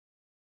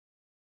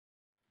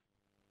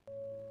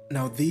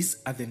Now these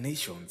are the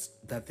nations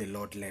that the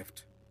Lord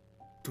left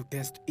to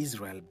test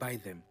Israel by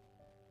them,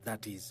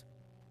 that is,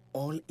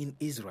 all in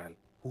Israel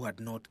who had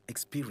not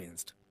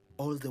experienced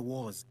all the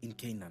wars in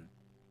Canaan.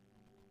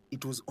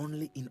 It was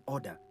only in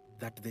order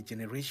that the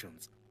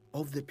generations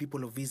of the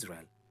people of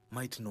Israel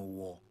might know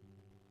war,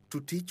 to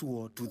teach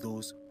war to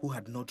those who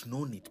had not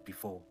known it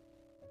before.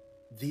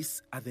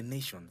 These are the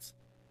nations,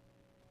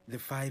 the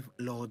 5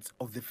 lords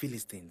of the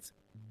Philistines,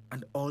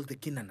 and all the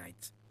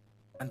Canaanites,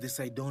 and the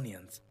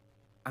Sidonians,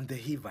 and the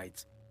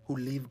Hivites who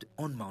lived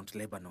on Mount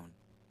Lebanon,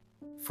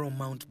 from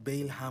Mount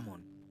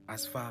Baal-Hamon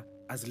as far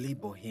as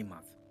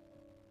Lebo-Hamath.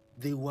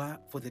 They were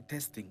for the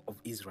testing of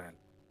Israel,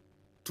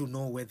 to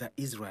know whether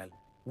Israel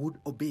would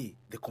obey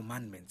the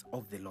commandments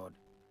of the Lord,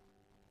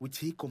 which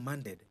he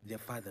commanded their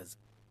fathers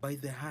by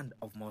the hand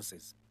of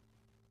Moses.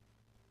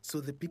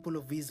 So the people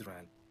of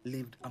Israel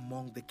lived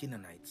among the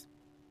Canaanites,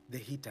 the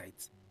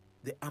Hittites,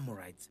 the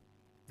Amorites,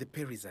 the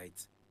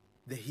Perizzites,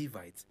 the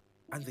Hivites,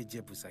 and the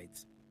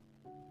Jebusites.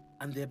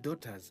 And their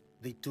daughters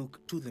they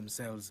took to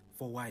themselves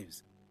for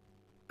wives,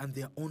 and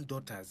their own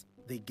daughters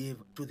they gave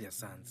to their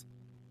sons,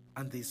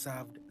 and they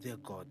served their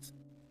gods.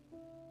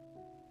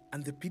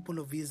 And the people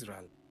of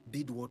Israel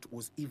did what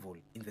was evil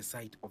in the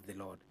sight of the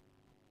Lord.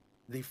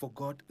 They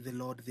forgot the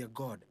Lord their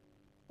God,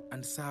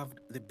 and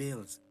served the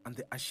Baals and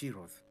the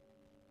Asheroth.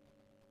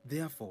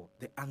 Therefore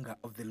the anger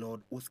of the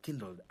Lord was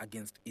kindled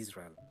against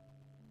Israel.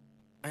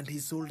 And he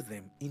sold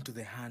them into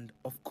the hand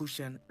of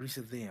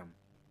Cushan-Rishathaim,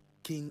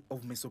 king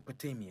of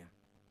Mesopotamia.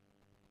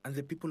 And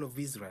the people of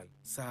Israel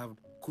served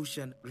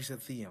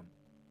Cushan-Rishathaim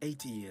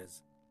 80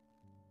 years.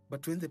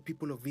 But when the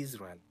people of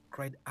Israel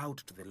cried out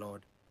to the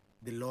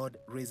Lord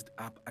raised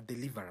up a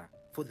deliverer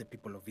for the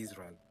people of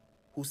Israel,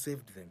 who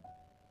saved them,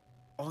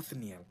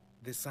 Othniel,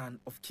 the son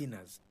of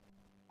Kenaz,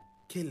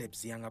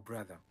 Caleb's younger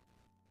brother.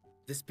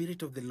 The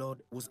Spirit of the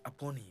Lord was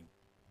upon him,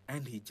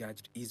 and he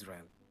judged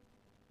Israel.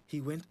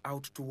 He went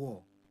out to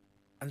war,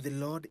 and the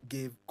Lord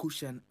gave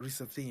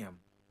Cushan-Rishathaim,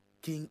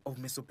 king of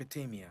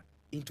Mesopotamia,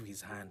 into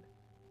his hand.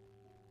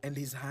 And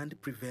his hand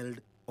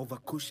prevailed over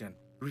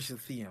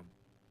Cushan-Rishathaim.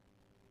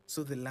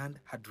 So the land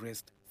had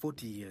rest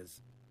 40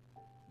 years.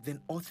 Then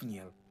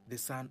Othniel, the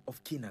son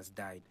of Kenaz,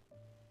 died.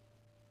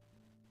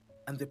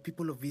 And the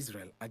people of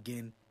Israel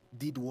again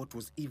did what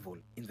was evil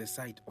in the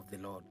sight of the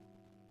Lord.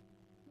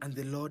 And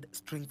the Lord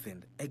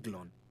strengthened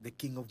Eglon, the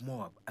king of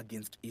Moab,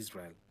 against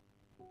Israel,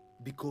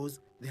 because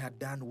they had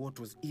done what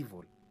was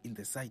evil in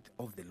the sight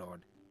of the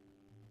Lord.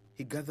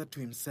 He gathered to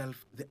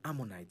himself the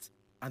Ammonites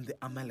and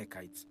the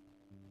Amalekites,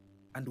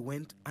 and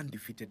went and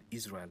defeated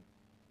Israel,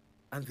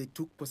 and they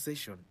took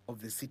possession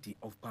of the city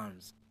of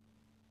palms.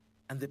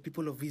 And the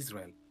people of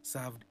Israel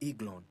served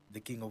Eglon, the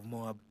king of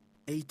Moab,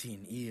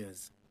 18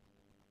 years.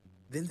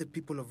 Then the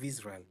people of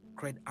Israel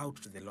cried out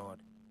to the Lord,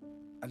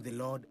 and the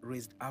Lord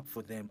raised up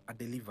for them a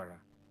deliverer,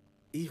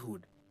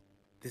 Ehud,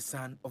 the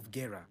son of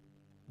Gera,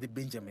 the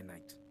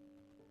Benjaminite,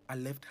 a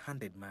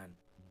left-handed man.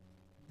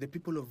 The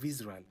people of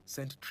Israel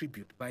sent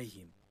tribute by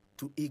him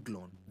to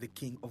Eglon, the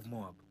king of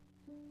Moab.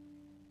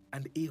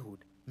 And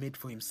Ehud made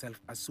for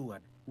himself a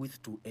sword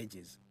with 2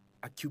 edges,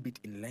 a cubit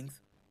in length,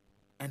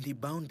 and he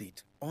bound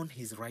it on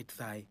his right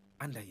thigh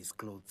under his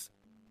clothes.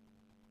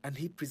 And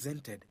he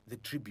presented the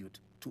tribute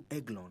to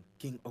Eglon,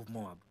 king of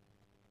Moab.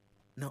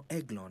 Now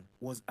Eglon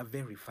was a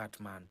very fat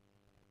man.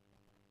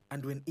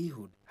 And when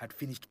Ehud had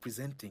finished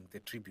presenting the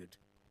tribute,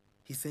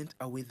 he sent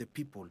away the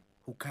people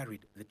who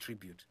carried the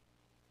tribute.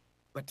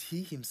 But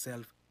he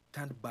himself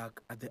turned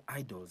back at the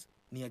idols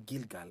near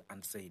Gilgal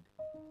and said,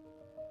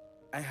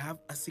 I have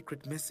a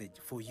secret message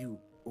for you,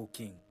 O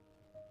king.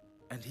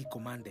 And he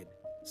commanded,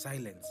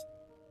 Silence.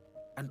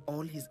 And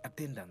all his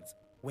attendants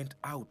went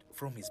out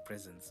from his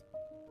presence.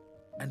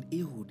 And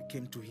Ehud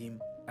came to him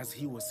as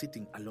he was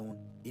sitting alone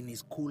in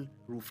his cool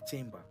roof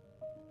chamber.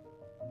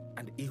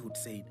 And Ehud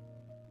said,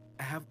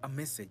 I have a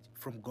message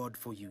from God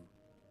for you.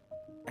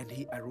 And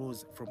he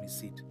arose from his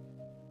seat.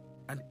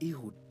 And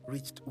Ehud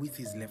reached with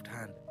his left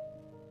hand,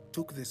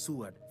 took the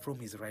sword from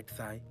his right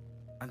thigh,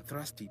 and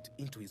thrust it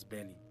into his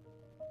belly.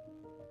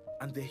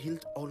 And the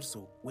hilt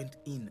also went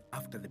in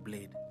after the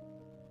blade,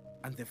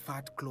 and the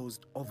fat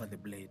closed over the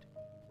blade,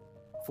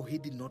 for he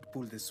did not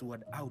pull the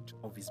sword out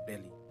of his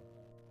belly,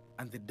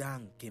 and the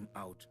dung came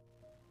out.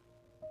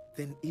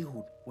 Then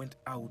Ehud went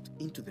out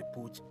into the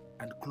porch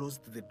and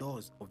closed the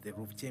doors of the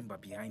roof chamber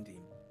behind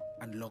him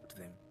and locked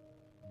them.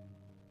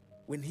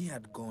 When he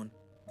had gone,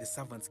 the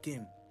servants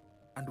came,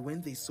 and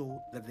when they saw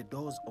that the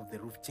doors of the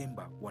roof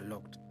chamber were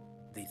locked,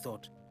 they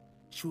thought,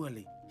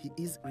 Surely he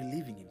is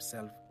relieving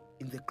himself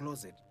in the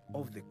closet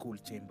of the cool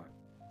chamber.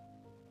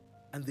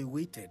 And they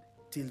waited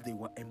till they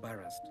were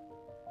embarrassed.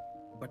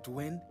 But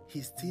when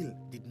he still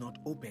did not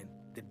open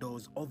the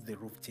doors of the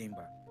roof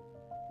chamber,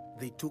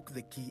 they took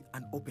the key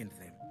and opened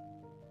them.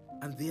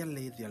 And there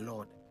lay their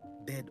lord,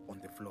 dead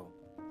on the floor.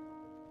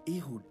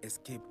 Ehud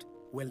escaped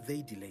while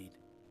they delayed.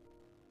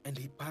 And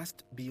he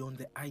passed beyond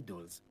the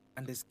idols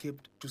and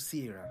escaped to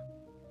Seirah.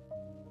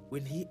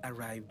 When he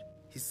arrived,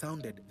 he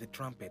sounded the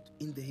trumpet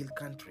in the hill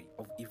country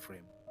of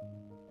Ephraim.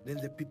 Then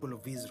the people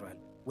of Israel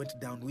went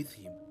down with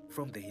him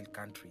from the hill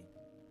country,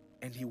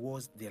 and he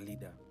was their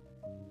leader.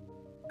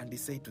 And he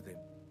said to them,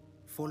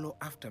 "Follow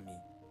after me,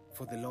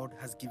 for the Lord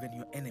has given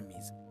your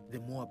enemies, the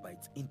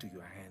Moabites, into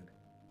your hand."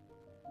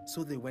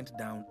 So they went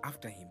down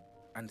after him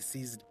and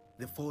seized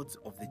the fords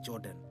of the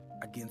Jordan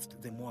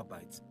against the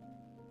Moabites,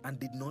 and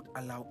did not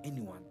allow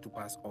anyone to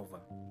pass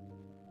over.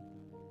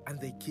 And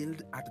they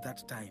killed at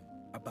that time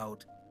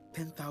about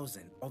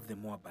 10,000 of the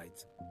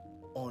Moabites,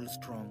 all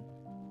strong,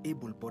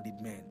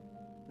 able-bodied men.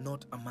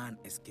 Not a man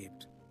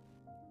escaped.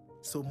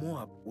 So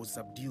Moab was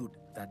subdued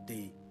that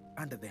day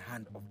under the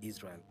hand of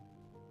Israel,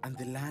 and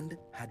the land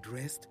had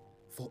rest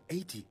for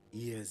 80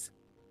 years.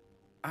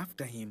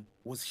 After him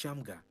was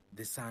Shamgar,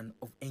 the son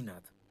of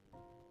Anath,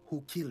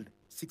 who killed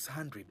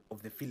 600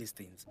 of the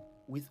Philistines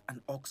with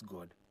an ox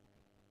goad,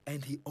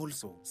 and he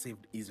also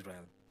saved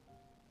Israel.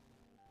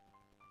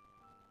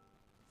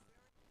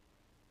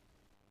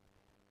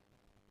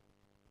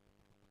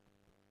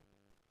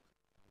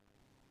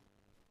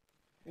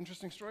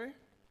 Interesting story?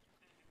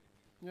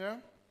 Yeah?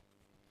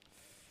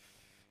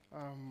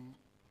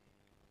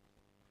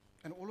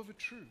 And all of it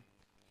true.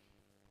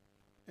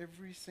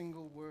 Every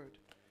single word.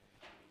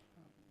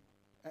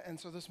 And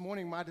so this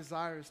morning, my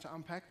desire is to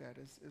unpack that,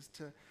 is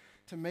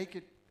to make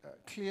it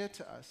clear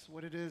to us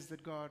what it is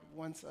that God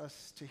wants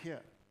us to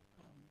hear.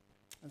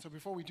 And so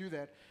before we do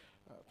that,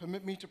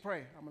 permit me to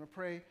pray. I'm going to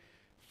pray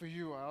for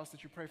you. I ask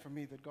that you pray for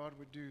me, that God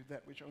would do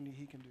that which only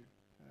He can do,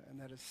 and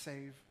that is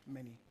save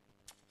many.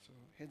 So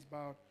heads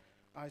bowed,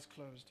 eyes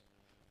closed.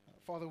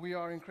 Father, we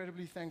are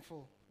incredibly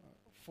thankful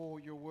for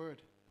your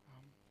word,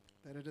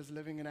 that it is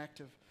living and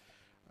active,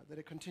 that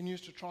it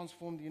continues to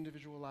transform the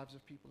individual lives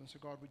of people. And so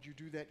God, would you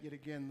do that yet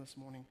again this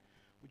morning?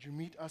 Would you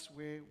meet us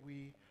where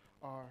we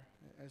are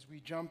as we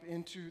jump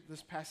into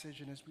this passage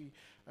and as we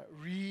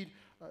read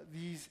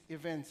these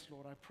events,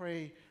 Lord? I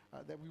pray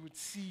that we would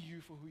see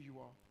you for who you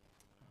are.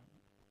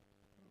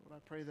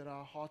 Lord, I pray that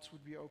our hearts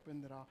would be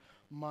open, that our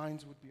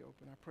minds would be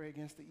open. I pray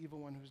against the evil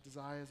one whose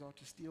desires are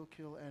to steal,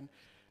 kill, and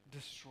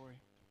destroy.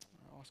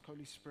 I ask,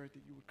 Holy Spirit,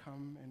 that you would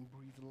come and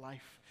breathe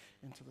life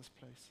into this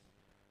place.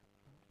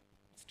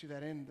 It's to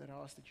that end that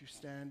I ask that you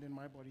stand in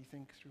my body,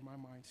 think through my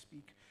mind,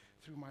 speak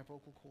through my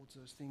vocal cords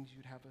those things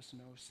you'd have us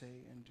know,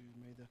 say, and do.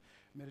 May the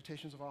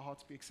meditations of our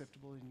hearts be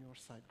acceptable in your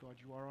sight. God,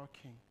 you are our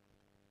King.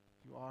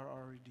 You are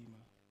our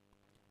Redeemer.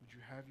 Would you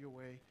have your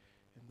way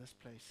in this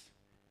place?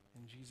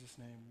 In Jesus'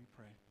 name we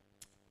pray.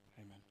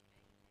 Amen.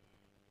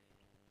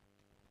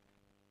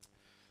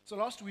 So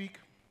last week,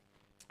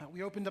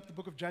 we opened up the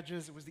book of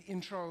Judges. It was the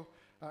intro,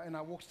 and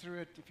I walked through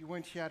it. If you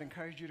weren't here, I'd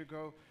encourage you to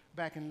go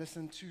back and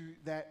listen to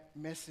that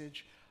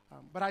message.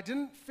 But I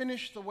didn't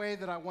finish the way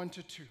that I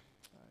wanted to.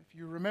 If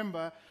you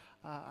remember,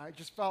 I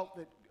just felt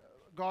that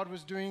God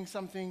was doing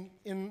something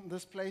in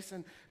this place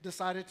and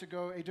decided to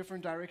go a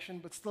different direction,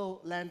 but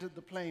still landed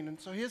the plane. And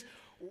so here's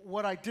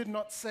what I did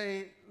not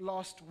say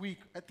last week.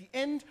 At the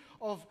end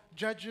of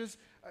Judges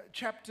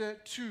chapter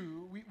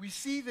 2, we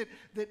see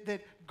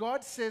that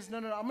God says, no,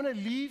 I'm going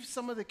to leave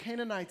some of the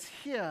Canaanites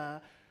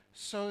here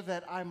so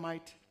that I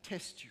might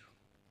test you.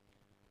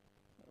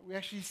 We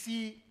actually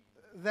see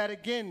that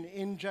again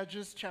in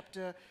Judges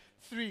chapter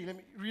 3. Let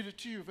me read it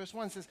to you. Verse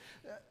 1 says,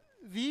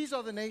 "These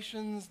are the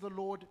nations the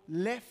Lord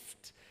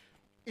left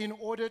in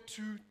order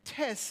to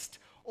test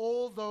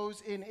all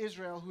those in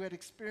Israel who had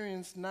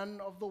experienced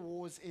none of the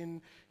wars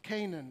in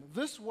Canaan.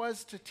 This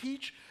was to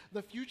teach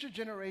the future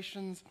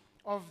generations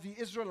of the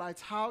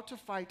Israelites how to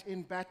fight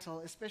in battle,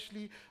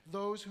 especially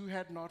those who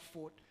had not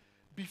fought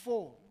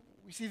before."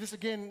 We see this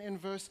again in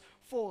verse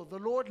 4. "The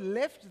Lord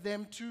left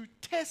them to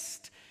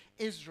test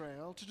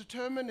Israel, to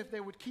determine if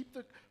they would keep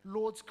the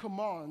Lord's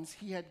commands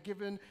he had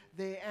given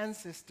their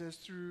ancestors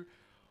through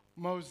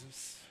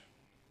Moses."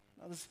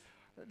 Now this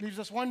leaves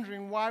us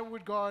wondering, why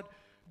would God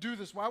do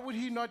this? Why would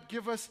he not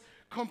give us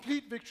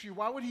complete victory?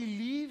 Why would he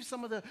leave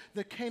some of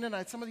the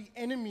Canaanites, some of the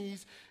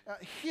enemies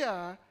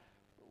here?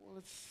 Well,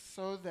 it's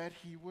so that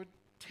he would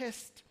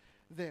test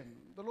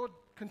them. The Lord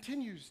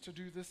continues to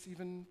do this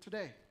even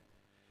today.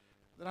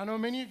 And I know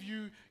many of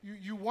you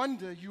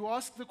wonder, you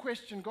ask the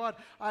question,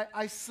 God,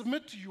 I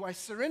submit to you, I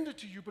surrender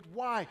to you, but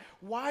why?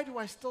 Why do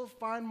I still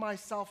find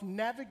myself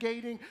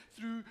navigating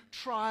through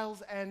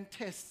trials and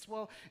tests?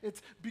 Well,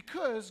 it's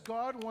because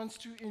God wants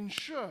to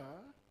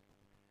ensure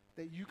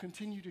that you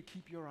continue to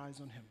keep your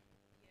eyes on him.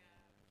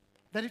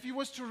 That if he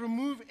was to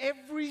remove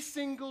every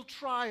single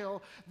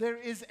trial, there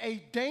is a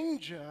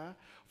danger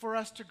for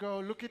us to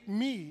go, look at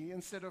me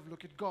instead of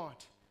look at God.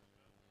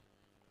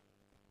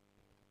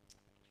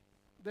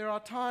 There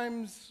are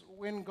times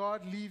when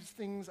God leaves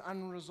things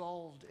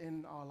unresolved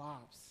in our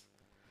lives.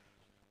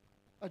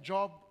 A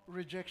job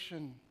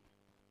rejection,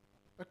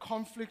 a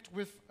conflict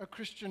with a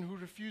Christian who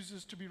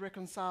refuses to be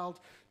reconciled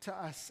to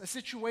us, a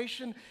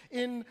situation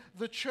in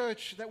the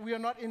church that we are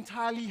not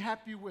entirely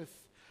happy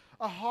with,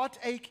 a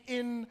heartache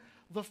in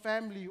the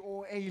family,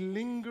 or a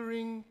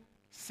lingering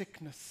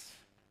sickness.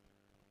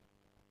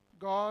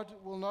 God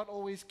will not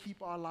always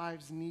keep our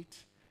lives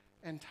neat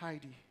and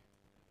tidy.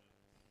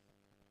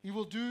 He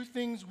will do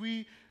things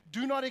we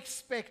do not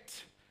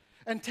expect,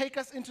 and take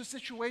us into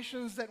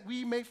situations that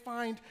we may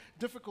find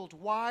difficult.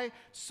 Why?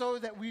 So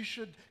that we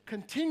should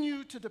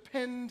continue to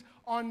depend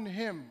on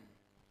Him,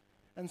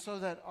 and so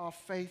that our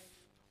faith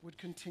would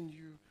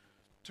continue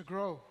to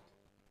grow.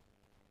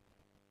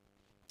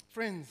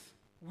 Friends,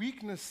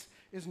 weakness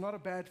is not a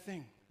bad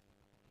thing.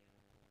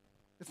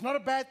 It's not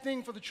a bad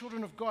thing for the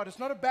children of God. It's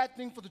not a bad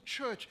thing for the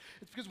church.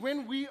 It's because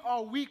when we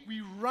are weak,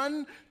 we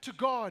run to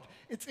God.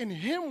 It's in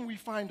Him we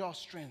find our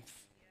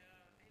strength.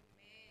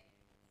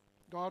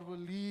 God will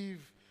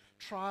leave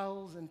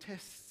trials and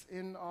tests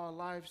in our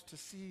lives to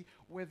see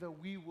whether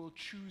we will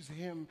choose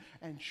Him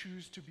and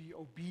choose to be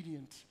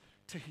obedient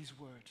to His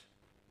word.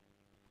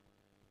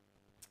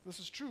 This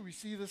is true. We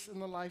see this in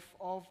the life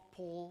of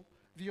Paul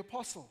the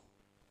Apostle,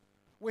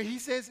 where he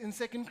says in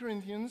 2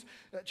 Corinthians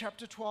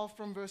chapter 12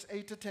 from verse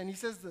 8 to 10, he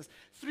says this: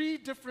 3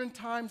 different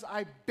times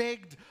I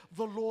begged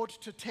the Lord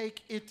to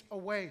take it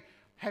away.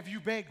 Have you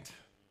begged?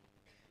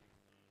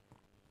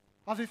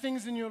 Are there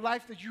things in your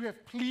life that you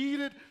have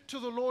pleaded to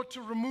the Lord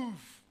to remove?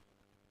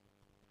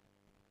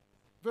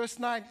 Verse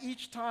 9,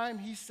 each time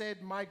he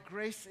said, my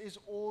grace is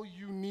all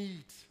you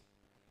need.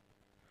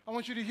 I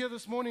want you to hear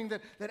this morning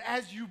that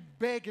as you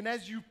beg and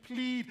as you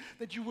plead,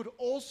 that you would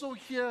also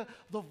hear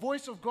the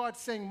voice of God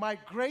saying, my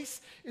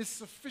grace is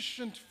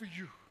sufficient for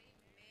you.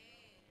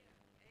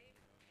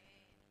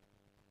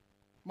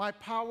 My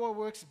power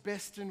works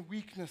best in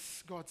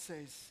weakness, God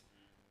says.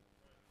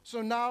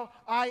 So now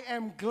I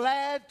am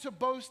glad to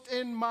boast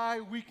in my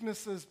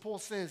weaknesses, Paul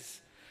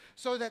says,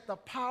 so that the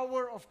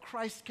power of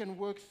Christ can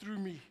work through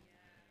me.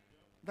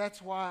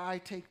 That's why I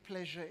take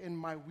pleasure in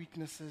my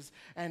weaknesses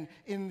and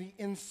in the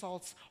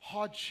insults,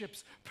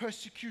 hardships,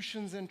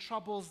 persecutions, and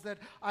troubles that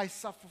I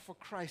suffer for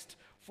Christ.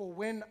 For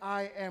when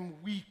I am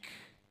weak,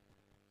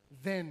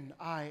 then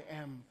I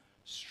am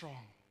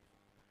strong.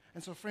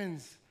 And so,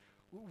 friends,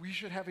 we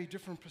should have a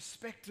different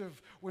perspective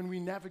when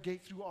we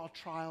navigate through our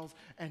trials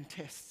and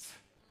tests.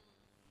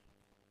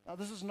 Now,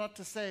 this is not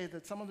to say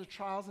that some of the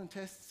trials and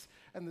tests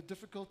and the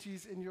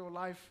difficulties in your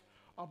life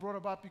are brought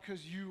about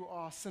because you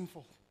are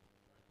sinful.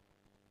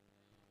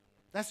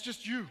 That's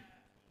just you.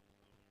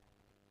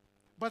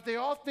 But there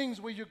are things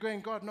where you're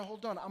going, God, no,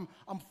 hold on.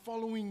 I'm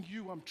following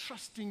you. I'm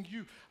trusting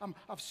you.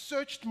 I've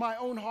searched my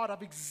own heart.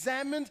 I've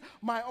examined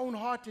my own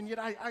heart, and yet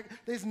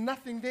there's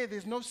nothing there.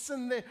 There's no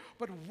sin there.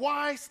 But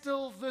why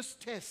still this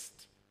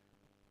test?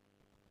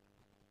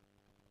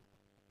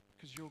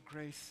 Because your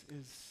grace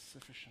is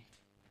sufficient.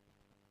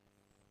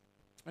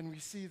 And we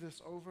see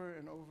this over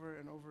and over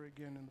and over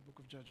again in the book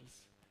of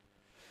Judges.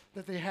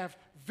 That they have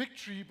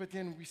victory, but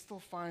then we still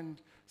find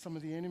some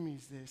of the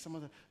enemies there, some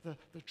of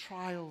the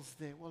trials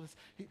there. Well,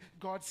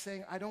 God's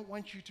saying, I don't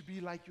want you to be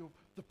like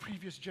the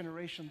previous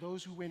generation,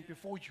 those who went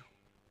before you.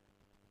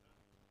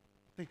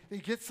 They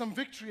get some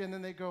victory, and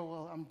then they go,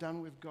 well, I'm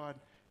done with God.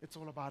 It's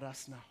all about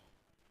us now.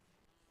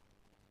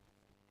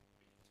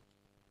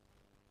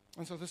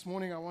 And so this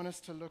morning, I want us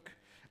to look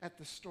at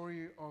the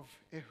story of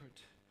Ehud.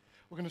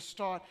 We're going to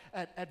start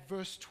at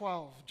verse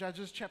 12,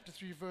 Judges chapter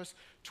 3, verse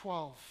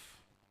 12.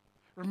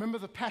 Remember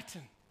the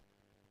pattern,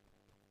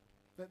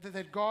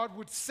 that God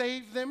would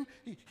save them.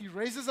 He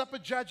raises up a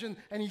judge and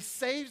he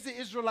saves the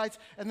Israelites,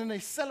 and then they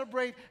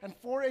celebrate, and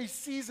for a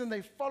season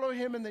they follow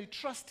him and they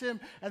trust him,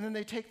 and then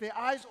they take their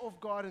eyes off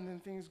God, and then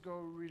things go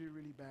really,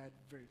 really bad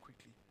very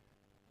quickly.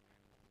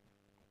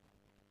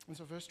 And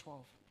so verse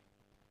 12,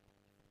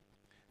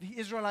 the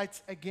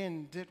Israelites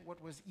again did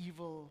what was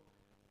evil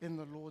in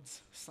the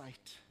Lord's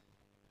sight.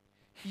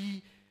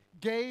 He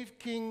gave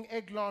King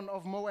Eglon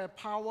of Moab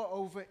power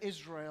over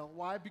Israel.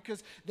 Why?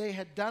 Because they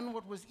had done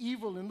what was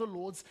evil in the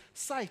Lord's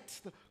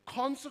sight. The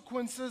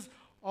consequences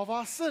of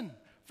our sin.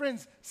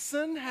 Friends,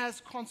 sin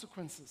has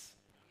consequences.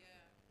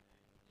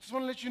 Just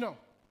want to let you know.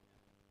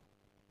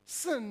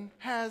 Sin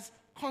has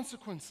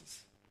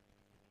consequences.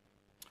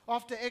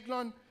 After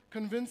Eglon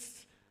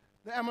convinced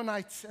the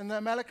Ammonites and the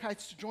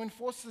Amalekites to join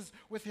forces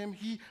with him,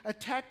 he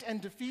attacked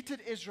and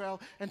defeated Israel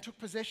and took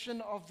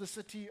possession of the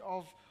city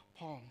of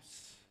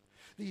Palms.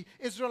 The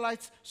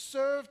Israelites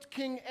served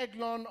King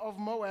Eglon of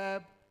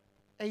Moab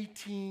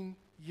 18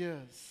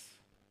 years.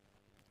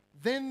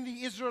 Then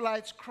the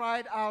Israelites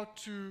cried out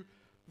to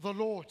the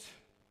Lord,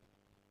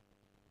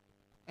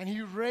 and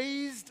he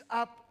raised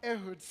up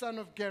Ehud, son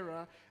of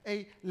Gera,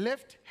 a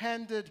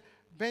left-handed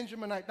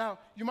Benjaminite. Now,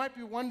 you might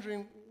be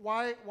wondering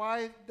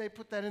why they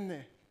put that in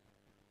there.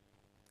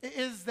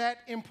 Is that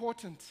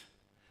important?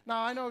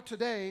 Now, I know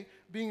today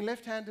being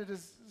left-handed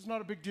is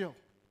not a big deal.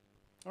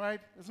 All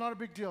right? It's not a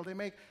big deal. They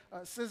make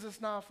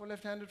scissors now for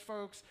left-handed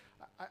folks.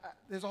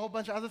 There's a whole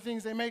bunch of other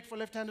things they make for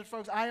left-handed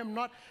folks. I am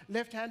not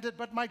left-handed,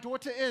 but my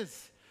daughter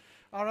is.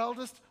 Our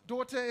eldest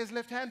daughter is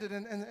left-handed,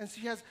 and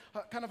she has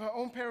kind of her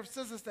own pair of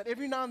scissors that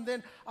every now and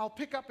then I'll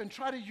pick up and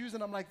try to use,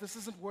 and I'm like, this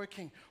isn't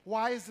working.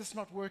 Why is this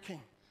not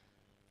working?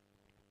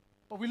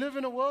 But we live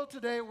in a world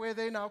today where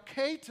they now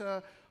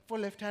cater for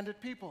left-handed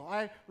people.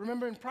 I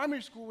remember in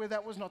primary school where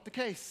that was not the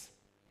case.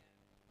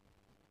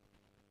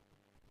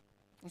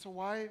 And so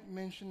why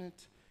mention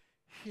it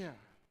here?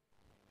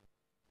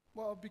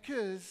 Well,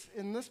 because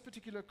in this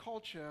particular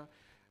culture,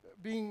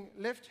 being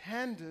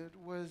left-handed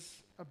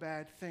was a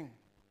bad thing.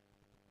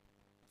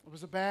 It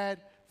was a bad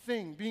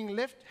thing. Being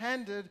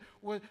left-handed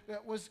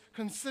was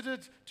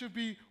considered to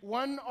be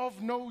one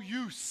of no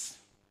use.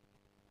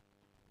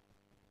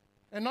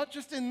 And not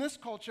just in this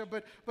culture,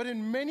 but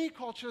in many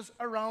cultures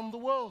around the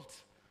world.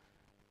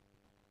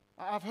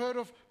 I've heard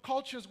of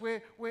cultures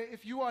where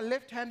if you are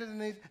left-handed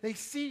and they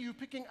see you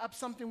picking up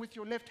something with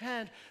your left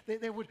hand,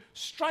 they would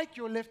strike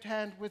your left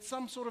hand with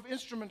some sort of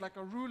instrument like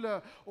a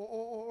ruler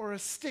or a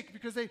stick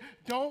because they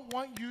don't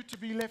want you to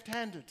be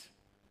left-handed.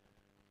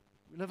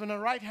 We live in a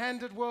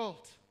right-handed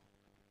world.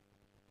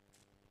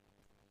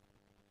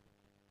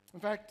 In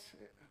fact,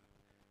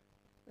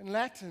 in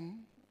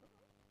Latin,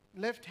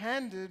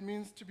 left-handed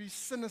means to be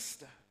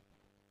sinister.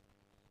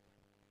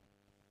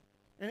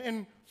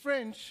 In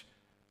French,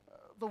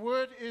 the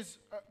word is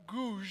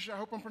gouge. I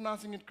hope I'm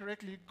pronouncing it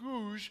correctly.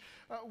 Gouge,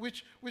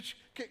 which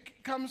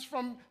comes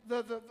from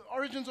the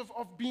origins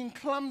of being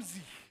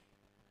clumsy.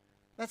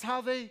 That's how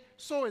they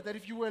saw it, that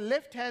if you were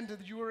left-handed,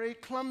 you were a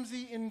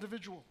clumsy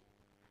individual.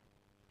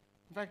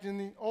 In fact, in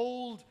the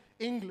Old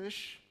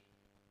English,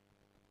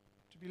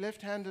 to be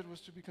left-handed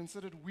was to be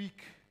considered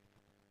weak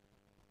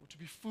or to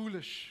be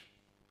foolish.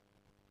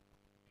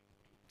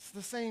 It's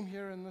the same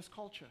here in this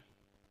culture.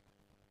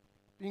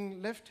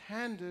 Being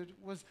left-handed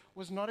was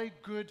not a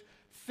good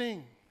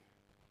thing.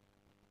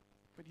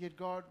 But yet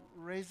God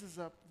raises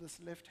up this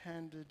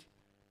left-handed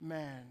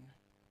man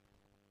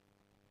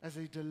as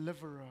a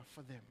deliverer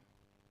for them.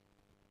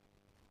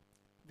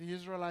 The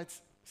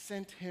Israelites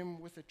sent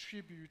him with a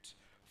tribute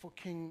for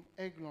King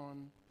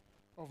Eglon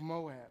of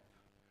Moab.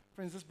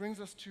 Friends, this brings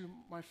us to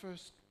my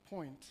first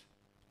point,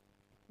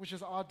 which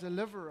is our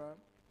deliverer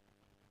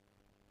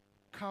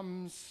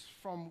comes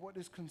from what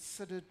is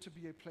considered to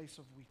be a place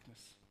of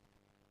weakness.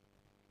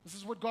 This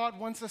is what God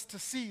wants us to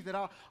see, that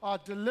our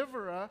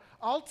deliverer,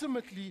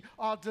 ultimately,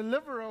 our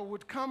deliverer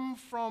would come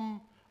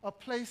from a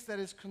place that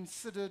is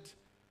considered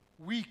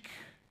weak.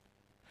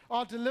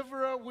 Our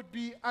deliverer would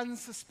be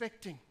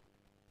unsuspecting.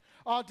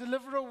 Our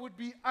deliverer would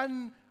be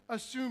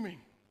unassuming.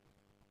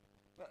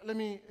 Let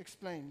me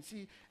explain.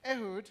 See,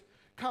 Ehud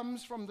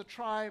comes from the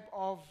tribe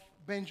of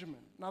Benjamin.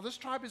 Now, this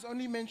tribe is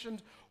only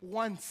mentioned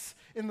once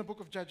in the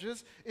book of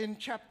Judges, in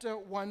chapter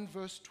 1,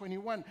 verse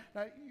 21.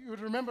 Now, you would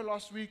remember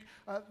last week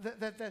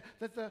that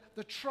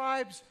the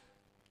tribes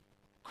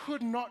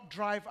could not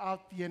drive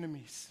out the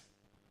enemies.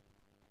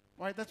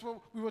 Right? That's what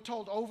we were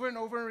told over and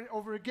over and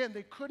over again.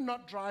 They could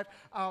not drive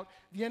out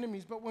the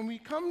enemies. But when we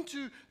come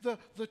to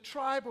the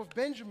tribe of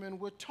Benjamin,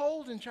 we're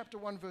told in chapter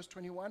 1, verse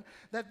 21,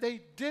 that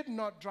they did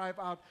not drive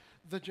out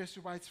the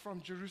Jebusites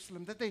from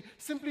Jerusalem, that they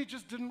simply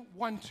just didn't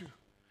want to.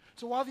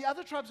 So while the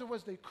other tribes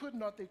they could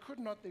not,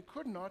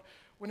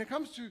 when it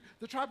comes to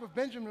the tribe of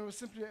Benjamin, it was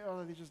simply,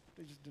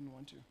 they just didn't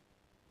want to.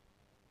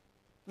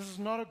 This is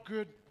not a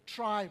good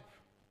tribe.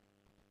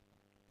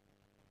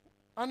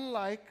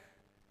 Unlike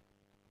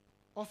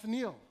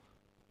Othniel,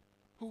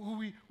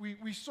 who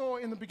we saw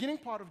in the beginning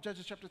part of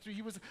Judges chapter 3,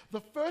 he was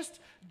the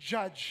first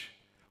judge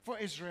for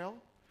Israel.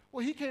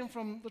 Well, he came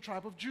from the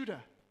tribe of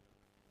Judah.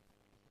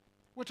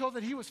 We're told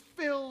that he was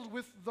filled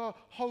with the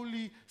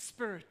Holy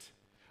Spirit.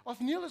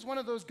 Othniel is one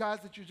of those guys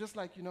that you're just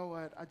like, you know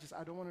what,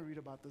 I don't want to read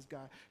about this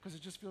guy because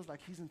it just feels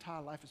like his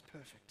entire life is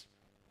perfect.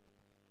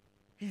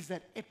 He's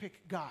that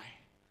epic guy.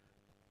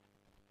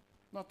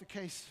 Not the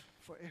case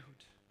for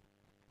Ehud.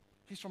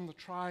 He's from the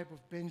tribe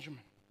of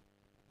Benjamin.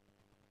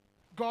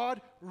 God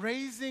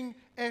raising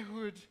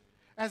Ehud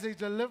as a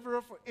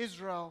deliverer for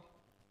Israel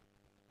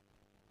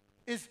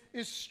is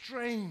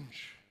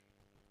strange.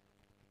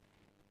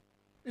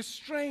 It's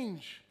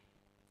strange.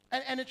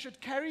 And it should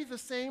carry the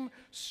same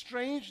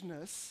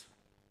strangeness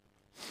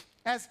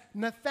as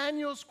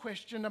Nathanael's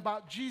question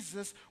about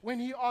Jesus when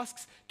he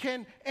asks,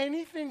 can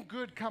anything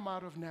good come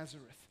out of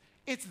Nazareth?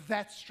 It's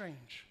that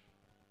strange.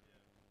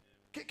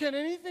 Can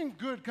anything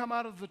good come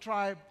out of the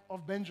tribe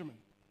of Benjamin?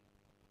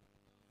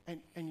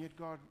 And yet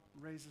God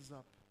raises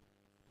up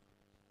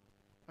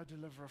a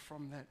deliverer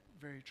from that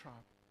very tribe.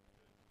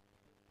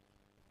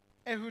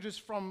 Ehud is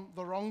from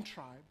the wrong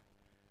tribe.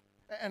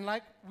 And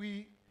like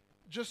we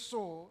just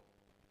saw,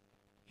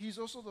 he's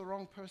also the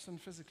wrong person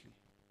physically.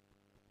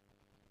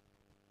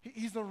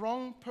 He's the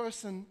wrong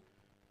person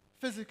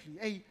physically,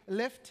 a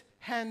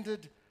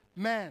left-handed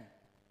man.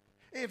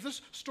 If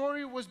this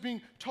story was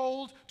being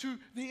told to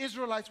the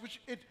Israelites,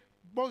 which it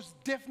most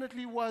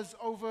definitely was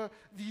over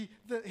the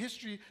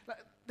history,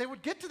 they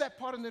would get to that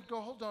part and they'd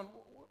go, hold on,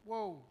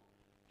 whoa,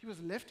 he was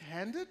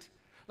left-handed?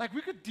 Like,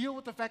 we could deal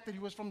with the fact that he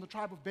was from the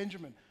tribe of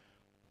Benjamin.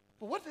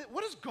 But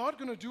what is God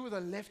going to do with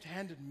a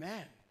left-handed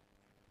man?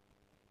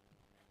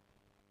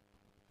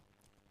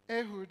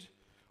 Ehud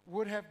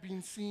would have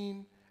been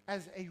seen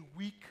as a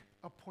weak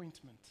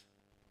appointment.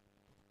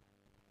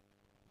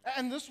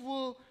 And this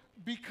will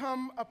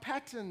become a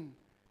pattern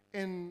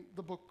in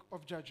the book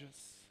of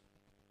Judges.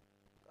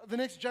 The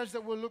next judge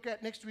that we'll look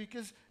at next week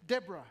is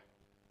Deborah.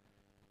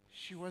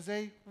 She was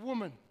a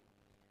woman.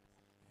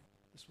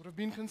 This would have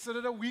been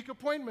considered a weak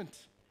appointment.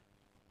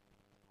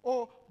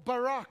 Or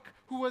Barak,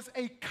 who was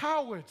a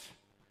coward.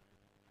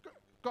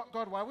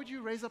 God, why would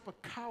you raise up a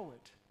coward?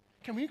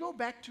 Can we go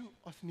back to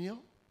Othniel?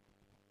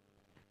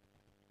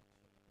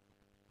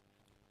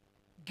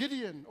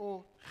 Gideon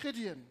or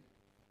Gideon,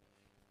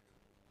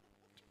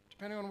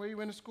 depending on where you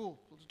went to school,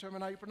 will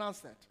determine how you pronounce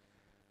that.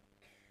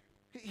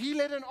 He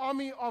led an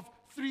army of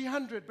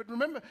 300, but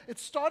remember, it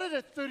started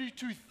at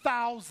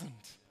 32,000.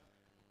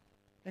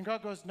 And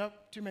God goes, nope,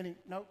 too many,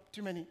 nope,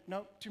 too many,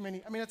 nope, too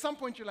many. I mean, at some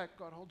point you're like,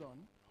 God, hold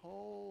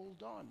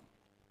on.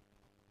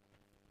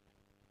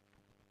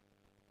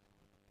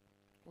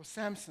 Or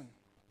Samson.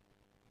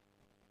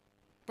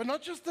 But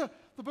not just the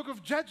book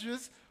of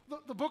Judges,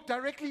 the book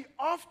directly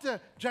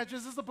after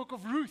Judges is the book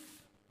of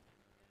Ruth.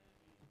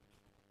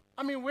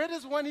 I mean, where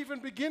does one even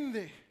begin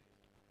there?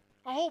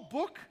 A whole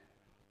book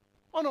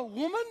on a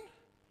woman?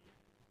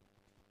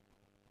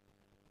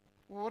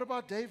 Well, what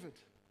about David?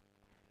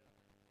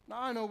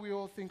 Now, I know we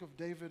all think of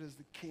David as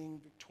the king,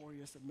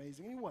 victorious,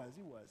 amazing. He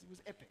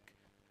was epic,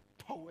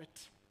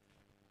 poet.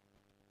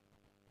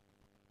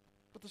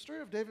 But the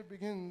story of David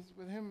begins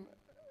with him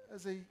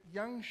as a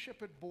young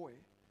shepherd boy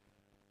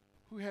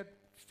who had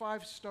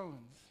 5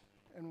 stones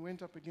and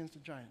went up against a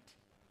giant.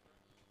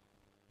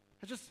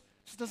 It just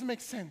doesn't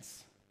make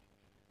sense.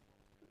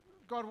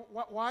 God,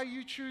 why are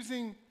you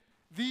choosing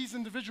these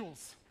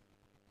individuals?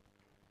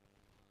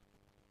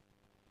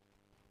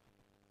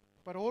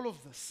 But all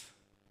of this,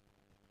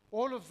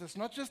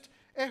 not just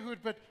Ehud,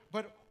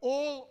 but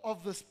all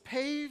of this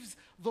paves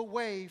the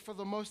way for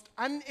the most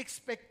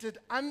unexpected,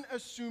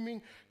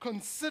 unassuming,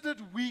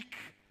 considered weak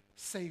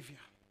Savior.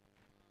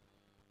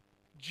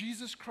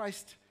 Jesus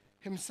Christ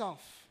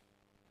himself.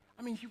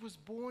 I mean, he was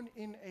born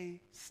in a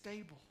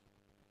stable.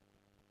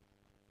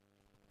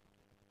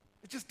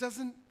 It just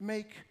doesn't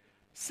make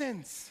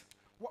sense.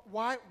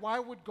 Why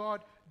would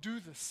God do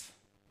this?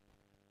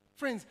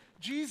 Friends,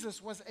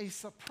 Jesus was a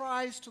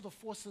surprise to the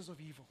forces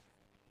of evil.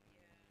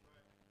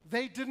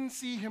 They didn't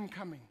see him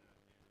coming.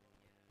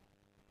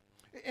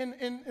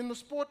 In the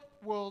sport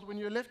world, when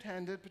you're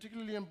left-handed,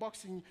 particularly in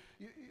boxing,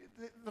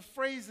 the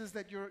phrase is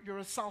that you're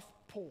a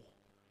southpaw.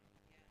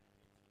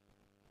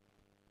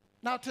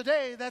 Now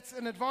today, that's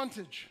an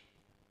advantage.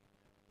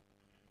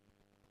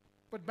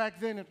 But back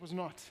then, it was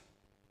not.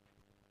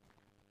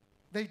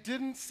 They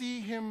didn't see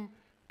him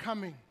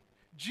coming.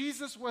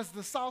 Jesus was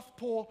the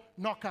southpaw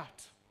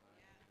knockout.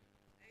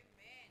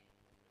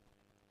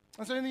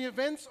 And so in the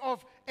events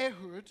of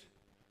Ehud,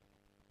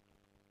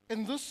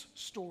 in this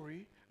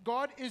story,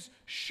 God is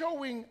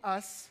showing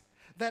us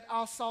that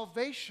our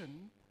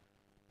salvation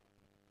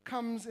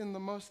comes in the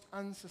most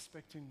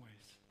unsuspecting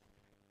ways.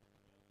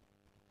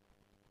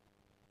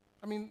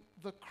 I mean,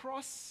 the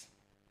cross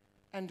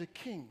and a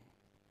king.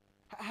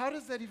 How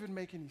does that even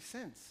make any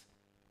sense?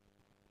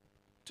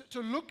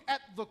 To look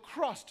at the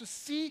cross, to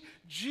see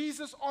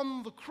Jesus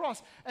on the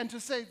cross, and to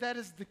say that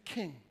is the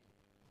king.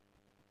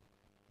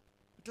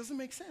 It doesn't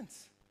make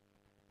sense.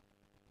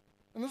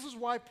 And this is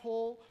why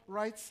Paul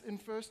writes in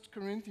 1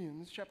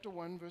 Corinthians chapter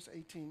 1, verse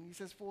 18. He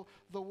says, "For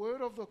the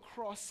word of the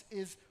cross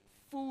is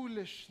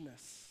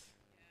foolishness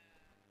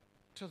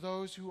to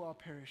those who are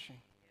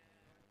perishing.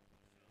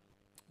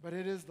 But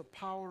it is the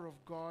power of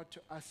God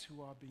to us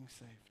who are being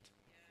saved."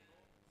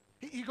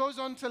 He goes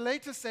on to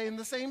later say in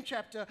the same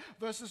chapter,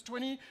 verses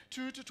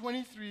 22 to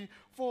 23,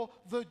 "For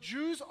the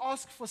Jews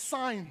ask for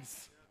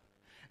signs,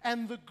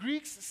 and the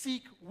Greeks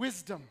seek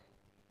wisdom.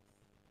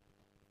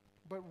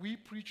 But we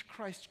preach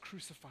Christ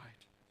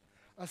crucified,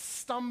 a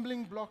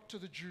stumbling block to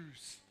the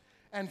Jews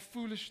and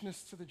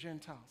foolishness to the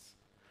Gentiles."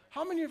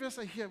 How many of us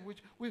are here?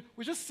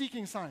 We're just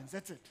seeking signs.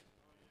 That's it.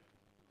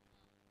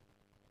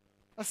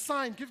 A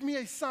sign. Give me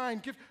a sign.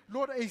 Give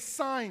Lord a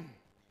sign.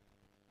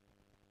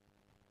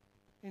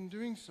 In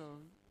doing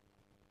so,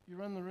 you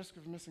run the risk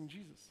of missing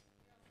Jesus.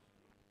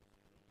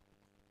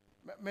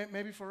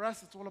 Maybe for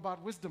us, it's all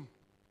about wisdom.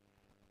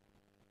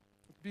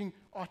 Being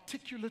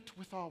articulate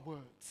with our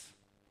words.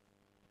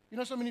 You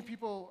know, so many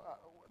people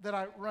that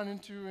I run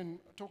into and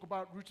talk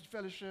about rooted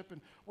fellowship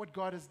and what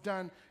God has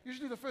done,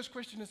 usually the first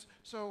question is,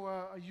 so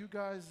are you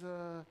guys,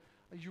 are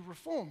you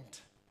reformed?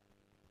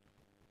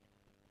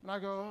 And I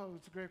go, oh,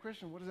 it's a great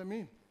question. What does that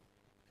mean?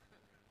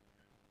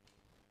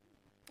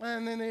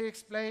 And then they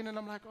explain, and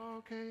I'm like, oh,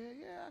 okay,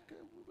 yeah,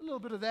 a little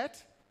bit of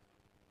that.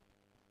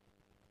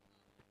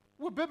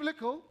 We're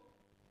biblical.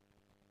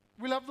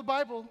 We love the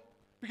Bible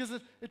because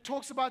it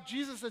talks about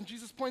Jesus, and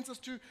Jesus points us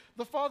to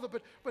the Father.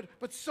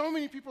 But so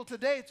many people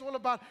today, it's all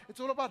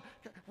about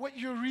what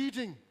you're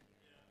reading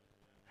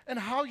and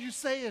how you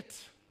say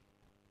it.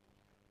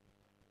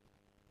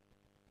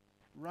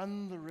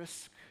 Run the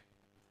risk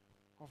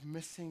of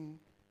missing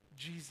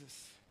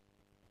Jesus.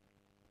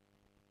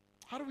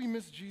 How do we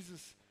miss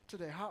Jesus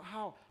today?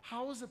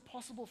 How is it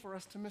possible for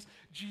us to miss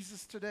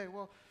Jesus today?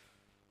 Well,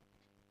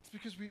 it's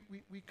because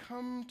we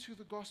come to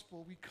the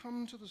gospel, we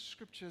come to the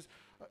scriptures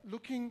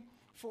looking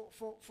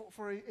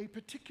for a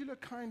particular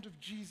kind of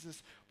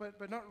Jesus,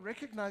 but not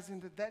recognizing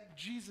that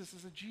Jesus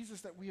is a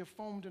Jesus that we have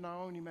formed in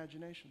our own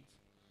imaginations.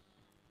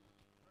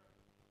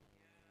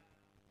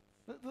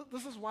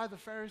 This is why the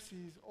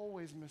Pharisees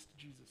always missed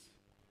Jesus.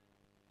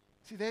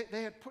 See,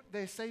 they had put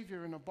their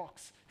Savior in a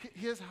box.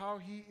 Here's how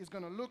he is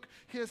going to look.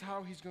 Here's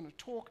how he's going to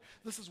talk.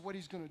 This is what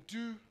he's going to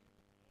do.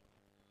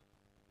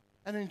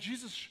 And then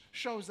Jesus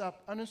shows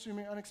up,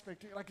 unassuming,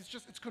 unexpecting. Like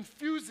it's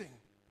confusing.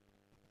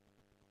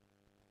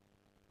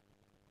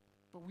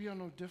 But we are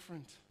no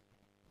different.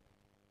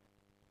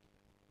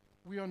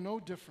 We are no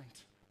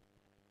different.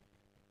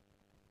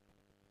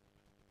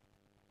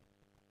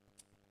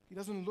 He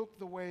doesn't look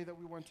the way that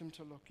we want him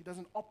to look. He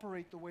doesn't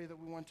operate the way that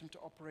we want him to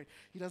operate.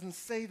 He doesn't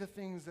say the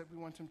things that we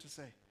want him to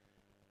say.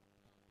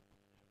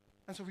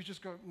 And so we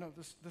just go, no,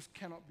 this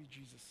cannot be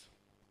Jesus.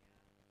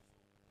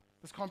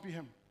 This can't be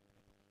him.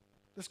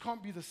 This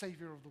can't be the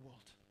Savior of the world.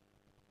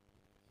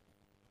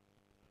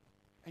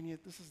 And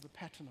yet this is the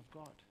pattern of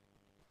God,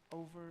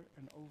 over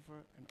and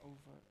over and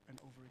over and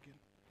over again.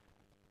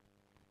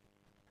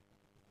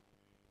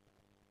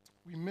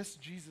 We miss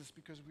Jesus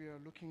because we are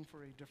looking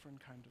for a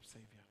different kind of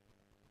Savior.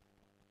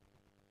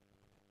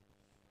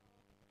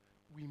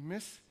 We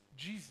miss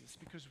Jesus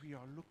because we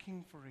are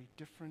looking for a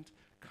different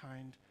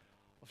kind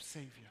of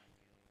Savior.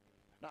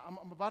 Now,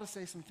 I'm about to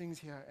say some things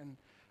here, and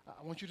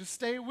I want you to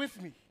stay with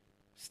me.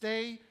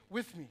 Stay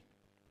with me.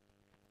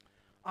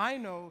 I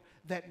know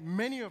that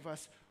many of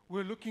us,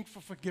 we're looking for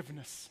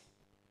forgiveness.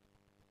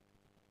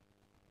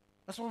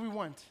 That's what we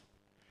want.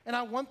 And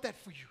I want that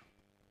for you.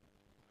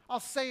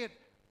 I'll say it,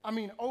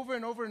 over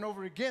and over and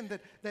over again,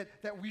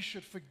 that we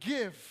should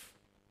forgive.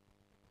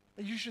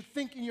 That you should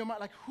think in your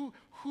mind, who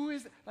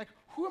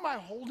am I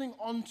holding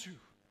on to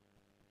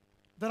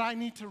that I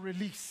need to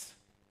release?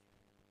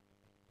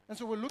 And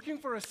so we're looking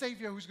for a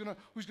Savior who's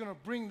gonna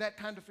bring that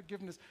kind of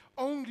forgiveness.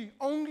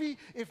 Only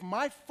if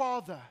my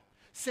Father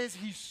says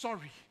he's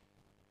sorry,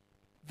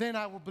 then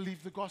I will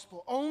believe the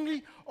gospel.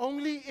 Only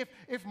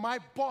if my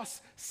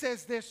boss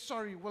says they're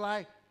sorry will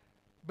I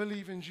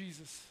believe in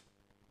Jesus.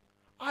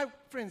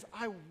 Friends,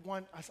 I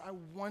want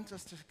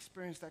us to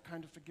experience that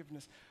kind of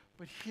forgiveness.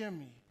 But hear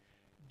me,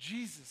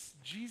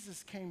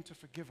 Jesus came to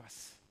forgive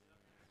us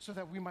so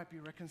that we might be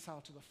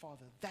reconciled to the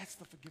Father. That's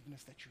the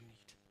forgiveness that you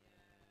need.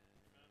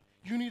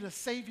 You need a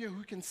Savior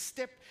who can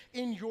step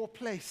in your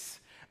place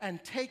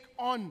and take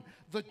on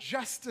the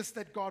justice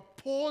that God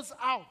pours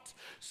out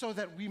so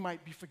that we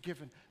might be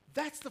forgiven.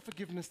 That's the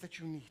forgiveness that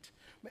you need.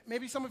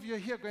 Maybe some of you are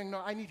here going,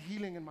 no, I need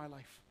healing in my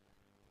life.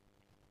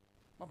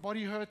 My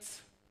body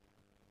hurts.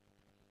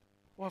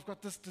 Well, I've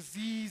got this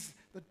disease.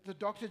 The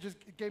doctor just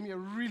gave me a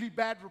really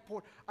bad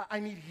report.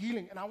 I need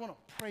healing, and I want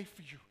to pray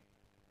for you.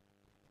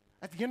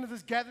 At the end of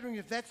this gathering,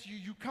 if that's you,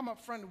 you come up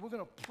front, and we're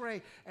going to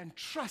pray and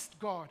trust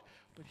God.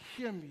 But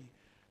hear me.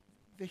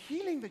 The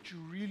healing that you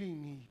really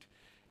need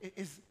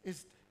is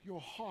your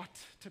heart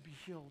to be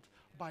healed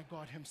by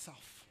God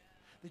himself.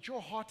 That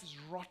your heart is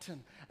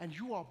rotten, and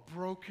you are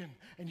broken,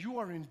 and you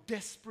are in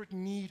desperate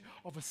need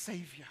of a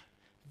Savior.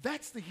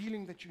 That's the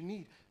healing that you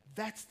need.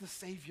 That's the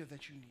Savior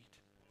that you need.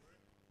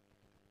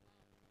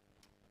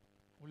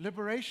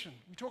 Liberation.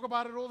 We talk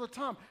about it all the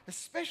time,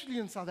 especially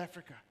in South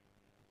Africa.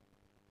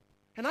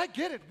 And I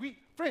get it.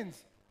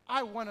 Friends,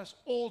 I want us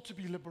all to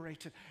be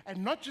liberated.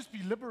 And not just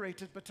be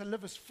liberated, but to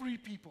live as free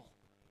people.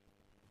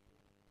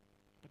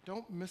 But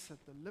don't miss it.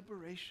 The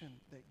liberation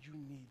that you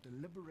need, the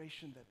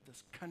liberation that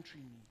this country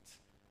needs,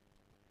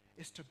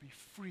 is to be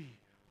free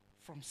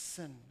from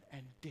sin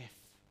and death.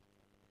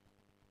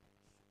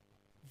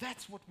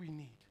 That's what we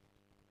need.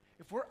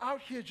 If we're out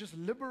here just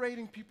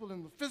liberating people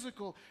in the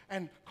physical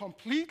and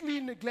completely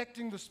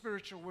neglecting the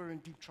spiritual, we're in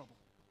deep trouble.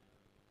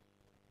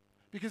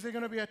 Because there are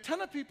going to be a ton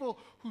of people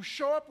who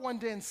show up one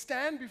day and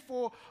stand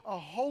before a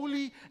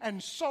holy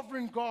and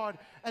sovereign God,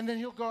 and then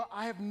he'll go,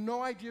 I have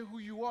no idea who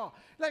you are.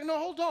 Like, no,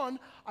 hold on.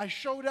 I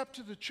showed up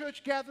to the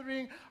church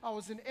gathering. I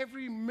was in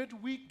every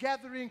midweek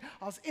gathering.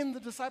 I was in the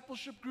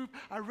discipleship group.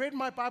 I read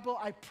my Bible.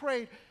 I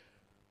prayed.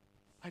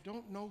 I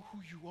don't know who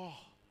you are.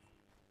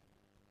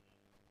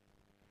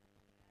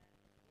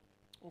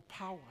 Or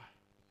power.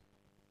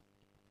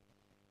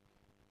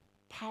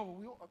 Power.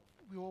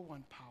 We all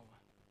want power.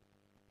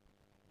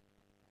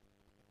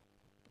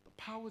 But the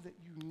power that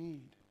you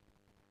need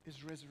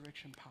is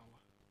resurrection power.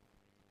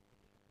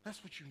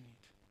 That's what you need.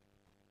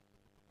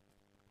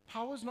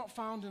 Power is not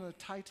found in a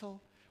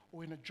title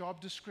or in a job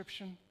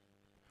description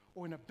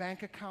or in a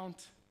bank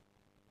account.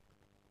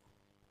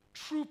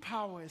 True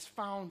power is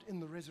found in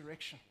the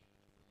resurrection.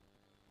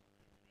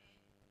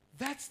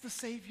 That's the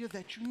Savior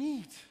that you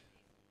need.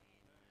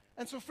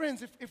 And so,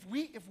 friends, if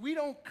we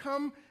don't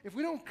come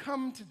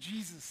to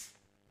Jesus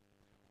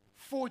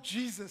for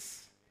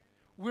Jesus,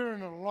 we're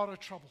in a lot of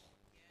trouble.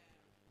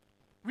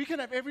 We can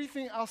have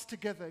everything else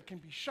together. It can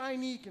be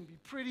shiny, it can be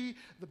pretty,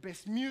 the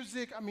best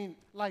music,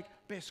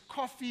 best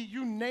coffee,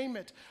 you name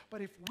it.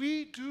 But if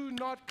we do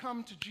not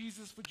come to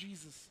Jesus for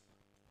Jesus,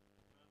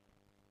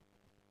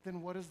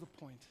 then what is the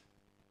point?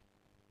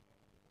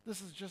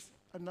 This is just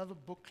another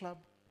book club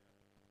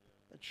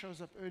that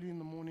shows up early in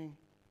the morning.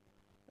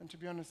 And to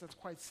be honest, that's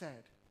quite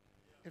sad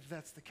if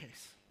that's the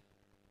case.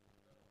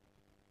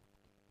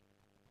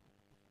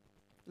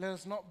 Let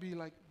us not be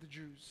like the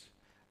Jews.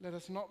 Let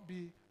us not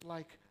be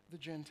like the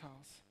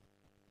Gentiles.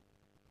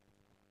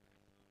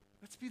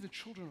 Let's be the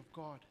children of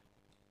God.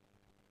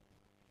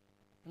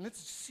 And let's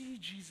see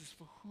Jesus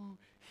for who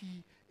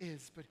he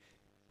is. But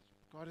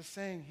God is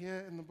saying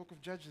here in the book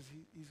of Judges,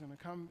 he's going to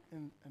come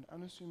in an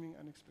unassuming,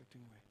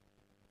 unexpecting way.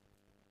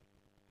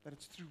 That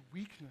it's through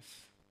weakness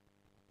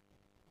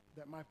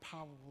that my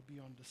power will be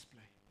on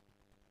display.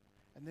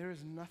 And there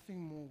is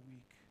nothing more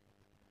weak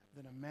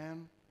than a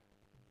man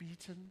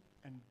beaten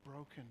and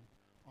broken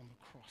on the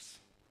cross.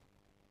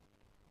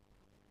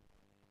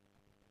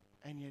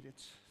 And yet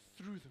it's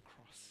through the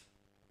cross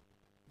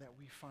that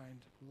we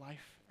find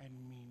life and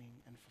meaning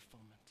and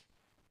fulfillment.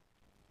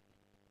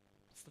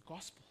 It's the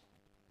gospel.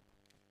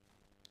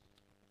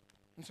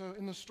 And so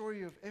in the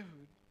story of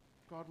Ehud,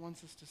 God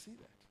wants us to see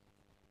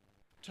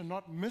that, to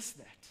not miss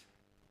that.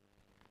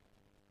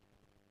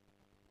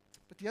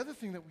 But the other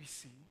thing that we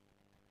see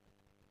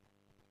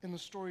in the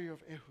story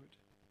of Ehud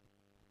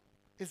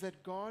is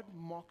that God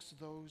mocks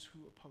those who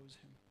oppose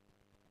him.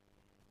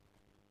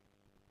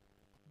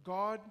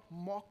 God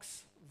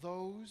mocks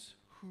those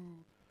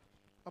who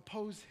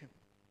oppose him.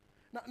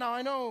 Now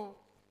I know,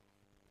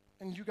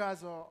 and you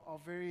guys are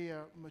very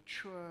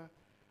mature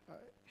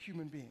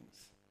human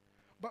beings,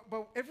 but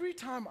every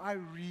time I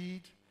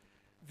read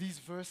these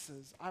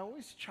verses, I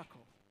always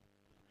chuckle.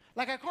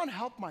 Like I can't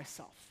help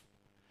myself,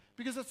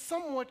 because it's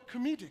somewhat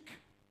comedic.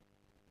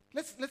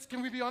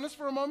 Can we be honest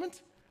for a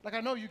moment? Like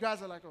I know you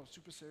guys are like, oh,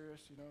 super serious,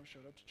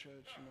 showed up to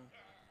church,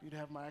 you'd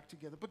have my act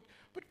together. But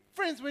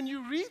friends, when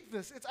you read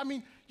this,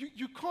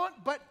 you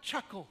can't but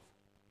chuckle.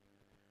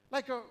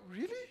 Like,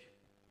 really?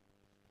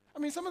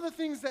 Some of the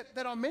things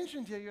that are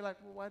mentioned here, you're like,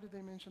 well, why did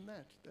they mention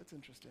that? That's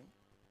interesting.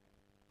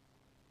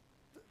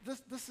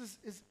 This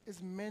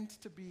is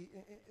meant to be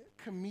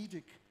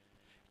comedic.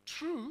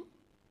 True,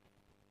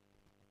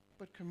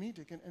 but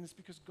comedic. And it's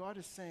because God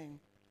is saying,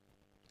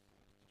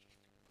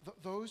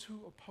 those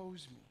who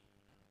oppose me,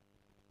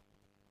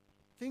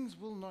 things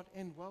will not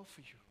end well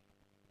for you.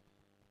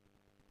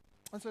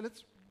 And so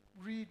let's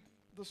read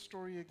the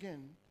story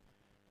again.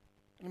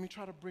 Let me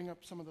try to bring up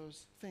some of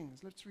those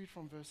things. Let's read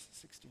from verse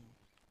 16.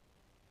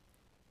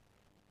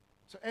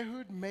 So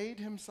Ehud made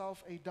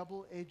himself a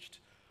double-edged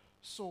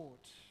sword.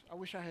 I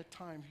wish I had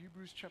time.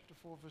 Hebrews chapter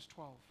 4, verse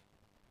 12.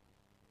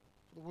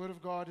 The word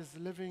of God is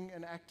living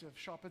and active,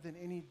 sharper than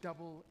any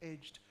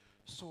double-edged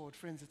sword.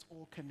 Friends, it's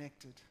all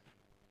connected.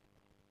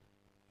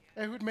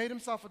 Ehud made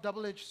himself a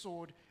double-edged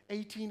sword,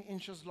 18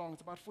 inches long.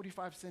 It's about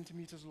 45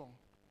 centimeters long.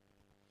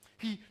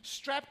 He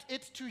strapped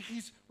it to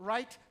his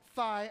right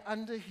thigh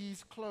under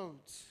his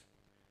clothes.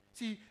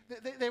 See,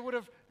 they would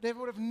have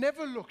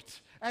never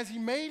looked, as he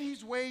made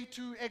his way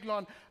to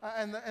Eglon,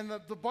 and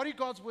the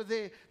bodyguards were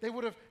there, they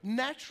would have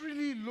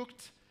naturally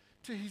looked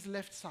to his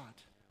left side.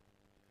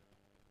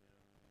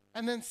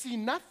 And then see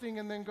nothing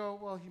and then go,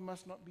 well, he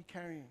must not be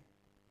carrying.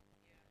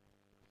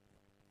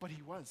 But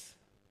he was.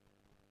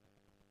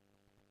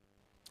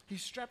 He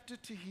strapped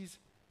it to his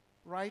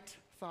right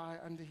thigh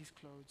under his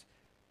clothes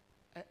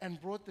and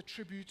brought the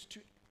tribute to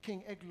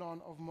King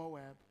Eglon of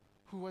Moab,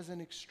 who was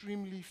an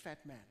extremely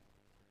fat man.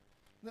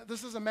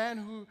 This is a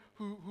man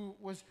who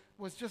was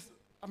just,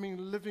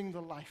 living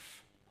the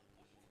life.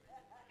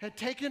 Had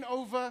taken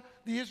over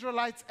the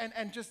Israelites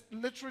and just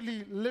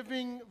literally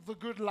living the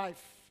good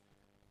life.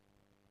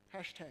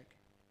 Hashtag.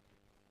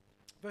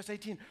 Verse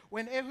 18,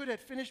 when Ehud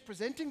had finished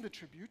presenting the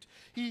tribute,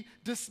 he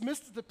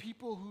dismissed the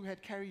people who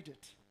had carried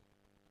it.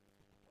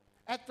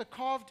 At the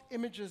carved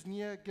images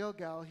near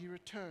Gilgal, he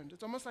returned.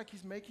 It's almost like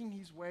he's making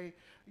his way,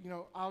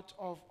 out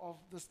of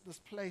this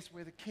place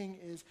where the king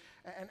is.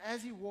 And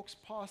as he walks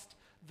past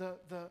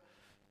the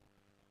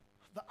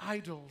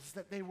idols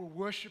that they were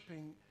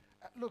worshiping,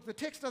 look, the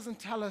text doesn't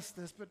tell us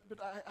this, but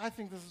I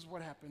think this is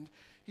what happened.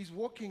 He's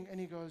walking and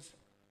he goes,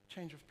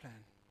 change of plan.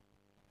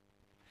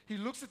 He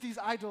looks at these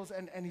idols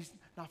and he's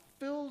now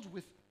filled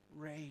with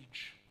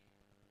rage.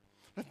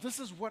 That this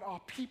is what our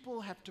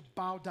people have to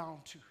bow down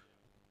to.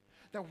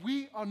 That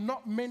we are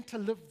not meant to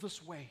live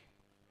this way.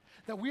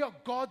 That we are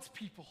God's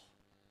people.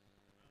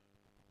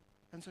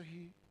 And so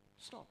he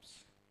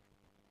stops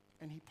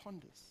and he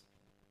ponders.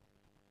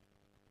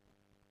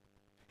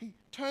 He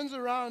turns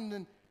around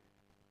and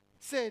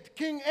said,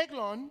 King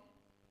Eglon,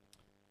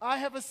 I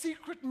have a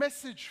secret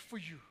message for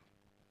you.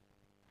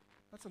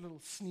 That's a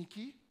little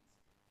sneaky,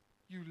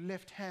 you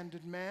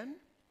left-handed man.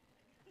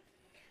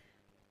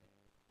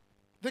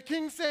 The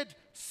king said,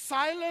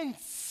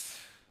 silence.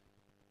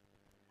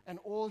 And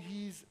all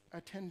his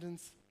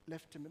attendants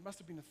left him. It must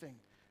have been a thing.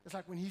 It's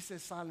like when he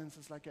says silence,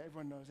 it's like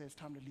everyone knows hey, it's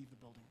time to leave the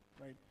building,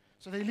 right?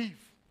 So they leave.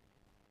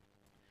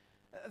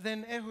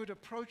 Then Ehud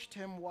approached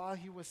him while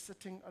he was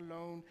sitting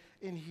alone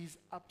in his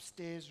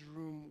upstairs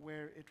room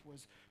where it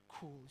was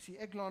cool. See,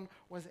 Eglon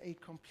was a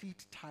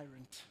complete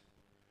tyrant,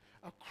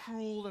 a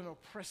cruel and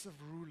oppressive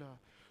ruler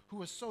who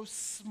was so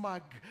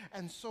smug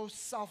and so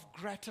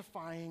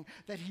self-gratifying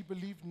that he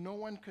believed no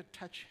one could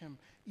touch him,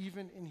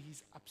 even in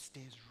his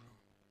upstairs room.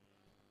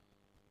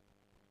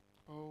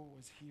 Oh,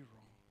 was he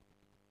wrong?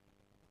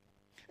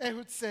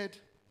 Ehud said,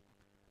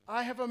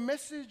 I have a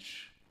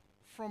message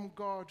from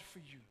God for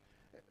you.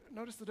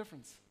 Notice the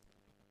difference.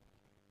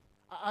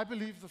 I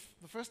believe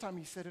the first time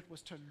he said it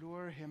was to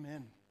lure him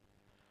in.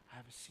 I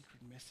have a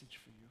secret message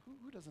for you.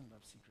 Who doesn't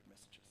love secret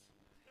messages?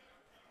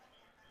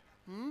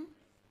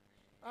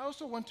 I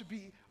also want to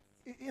be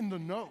in the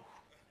know.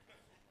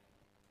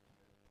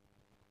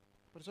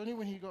 But it's only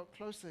when he got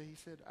closer, he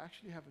said, I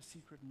actually have a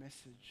secret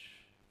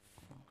message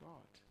from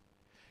God.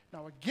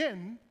 Now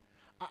again,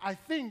 I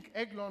think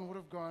Eglon would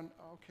have gone,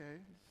 okay,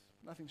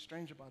 there's nothing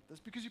strange about this,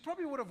 because you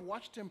probably would have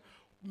watched him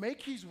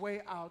make his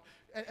way out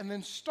and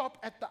then stop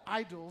at the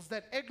idols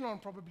that Eglon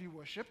probably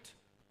worshipped.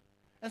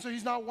 And so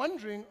he's now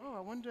wondering, I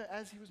wonder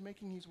as he was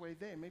making his way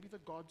there, maybe the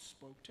God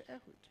spoke to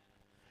Ehud.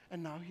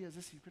 And now he has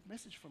a secret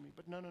message for me.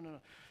 But no.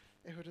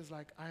 Ehud is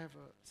like, I have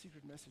a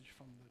secret message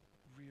from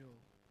the real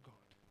God,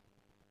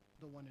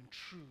 the one and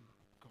true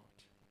God.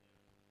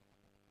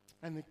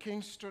 And the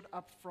king stood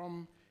up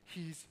from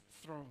his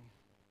throne.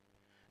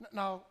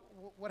 Now,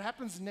 what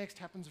happens next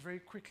happens very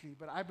quickly,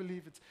 but I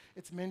believe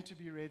it's meant to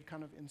be read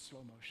kind of in slow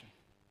motion.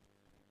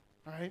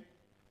 All right?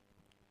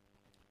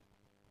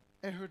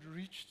 Ehud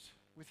reached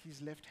with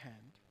his left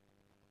hand,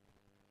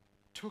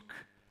 took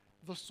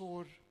the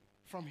sword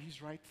from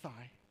his right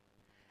thigh,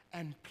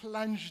 and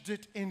plunged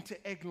it into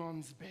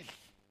Eglon's belly.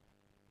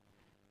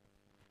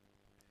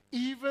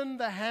 Even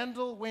the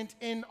handle went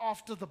in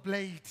after the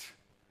blade,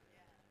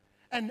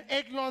 and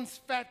Eglon's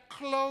fat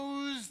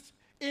closed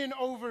in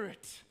over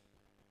it,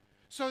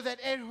 so that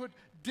Ehud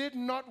did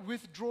not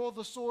withdraw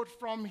the sword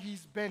from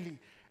his belly.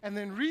 And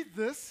then read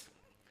this,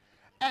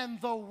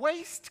 and the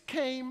waist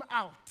came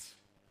out.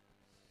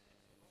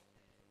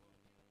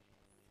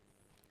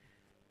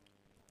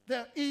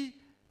 The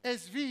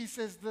ESV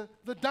says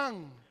the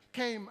dung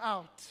came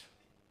out.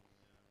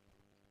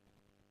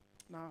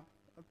 Now,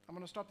 I'm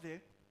going to stop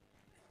there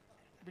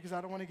because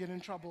I don't want to get in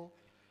trouble.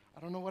 I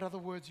don't know what other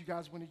words you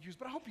guys want to use,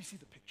 but I hope you see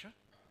the picture.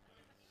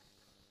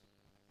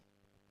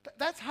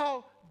 That's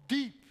how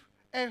deep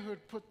Ehud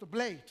put the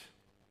blade.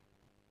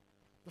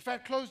 The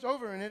fat closed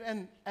over in it,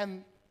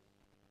 and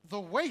the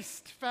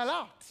waist fell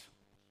out.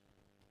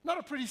 Not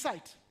a pretty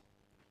sight.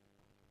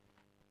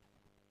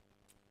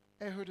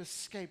 Ehud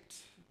escaped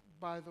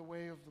by the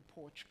way of the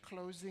porch,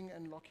 closing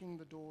and locking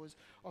the doors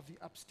of the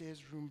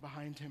upstairs room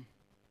behind him.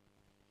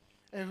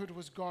 Ehud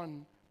was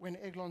gone when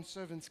Eglon's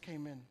servants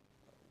came in.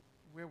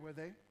 Where were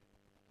they?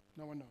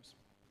 No one knows.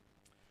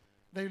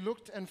 They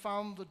looked and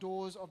found the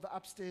doors of the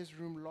upstairs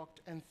room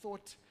locked and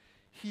thought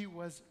he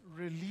was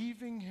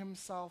relieving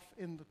himself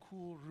in the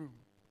cool room.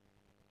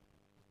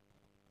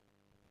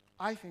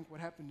 I think what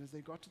happened is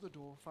they got to the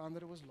door, found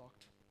that it was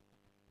locked.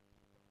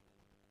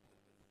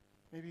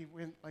 Maybe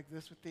went like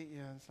this with their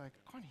ear, and it's like,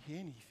 I can't hear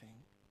anything.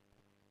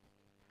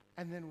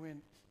 And then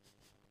went,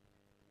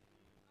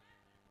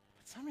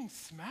 but something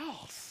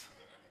smells.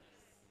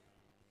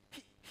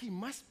 He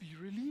must be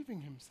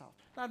relieving himself.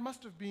 That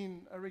must have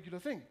been a regular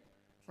thing,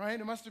 right?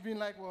 It must have been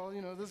like, well,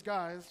 this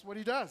guy is what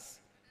he does.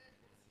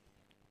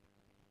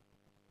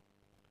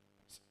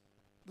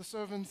 The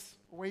servants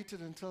waited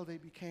until they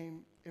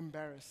became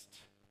embarrassed.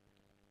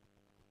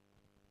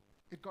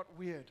 It got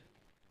weird,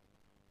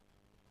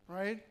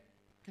 right?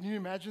 Can you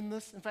imagine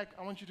this? In fact,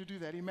 I want you to do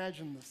that.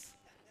 Imagine this.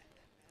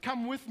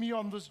 Come with me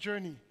on this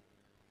journey.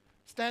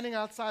 Standing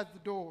outside the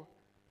door,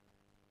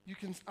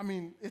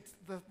 it's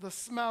the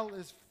smell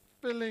is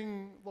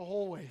filling the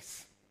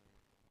hallways.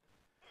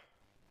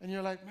 And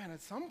you're like, man,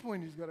 at some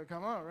point he's got to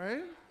come out,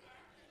 right?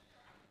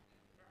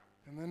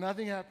 And then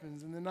nothing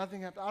happens, and then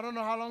nothing happens. I don't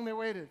know how long they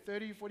waited,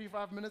 30,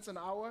 45 minutes, an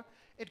hour.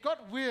 It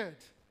got weird.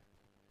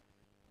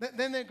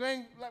 Then they're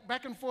going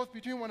back and forth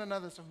between one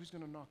another. So who's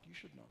going to knock? You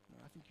should knock. No,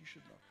 I think you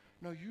should knock.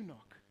 No, you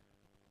knock.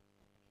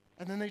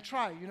 And then they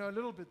try, a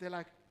little bit. They're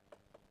like,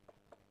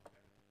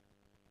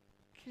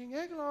 King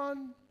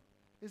Eglon,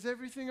 is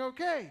everything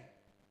okay?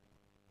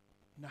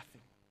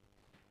 Nothing.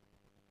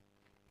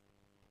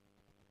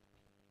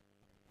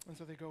 And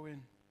so they go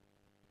in.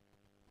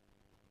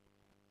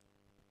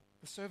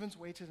 The servants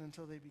waited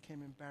until they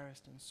became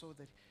embarrassed and saw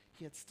that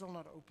he had still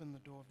not opened the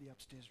door of the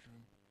upstairs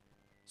room.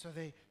 So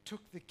they took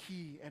the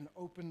key and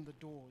opened the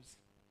doors.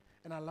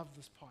 And I love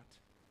this part.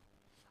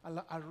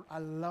 I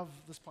love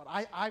this part.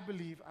 I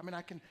believe,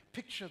 I can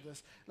picture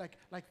this, like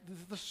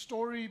the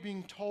story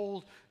being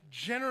told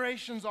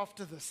generations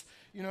after this,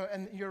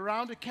 and you're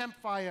around a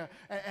campfire,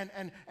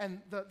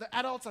 and the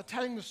adults are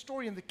telling the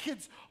story, and the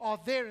kids are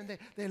there, and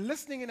they're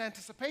listening in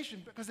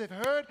anticipation because they've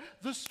heard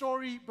the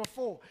story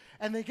before.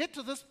 And they get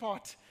to this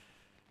part,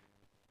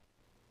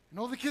 and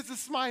all the kids are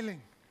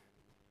smiling.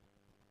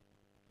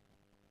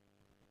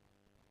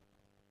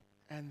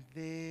 And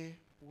there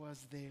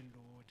was their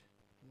Lord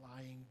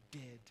lying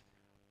dead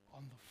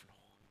on the floor.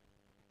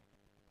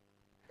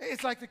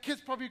 It's like the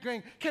kids probably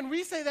going, can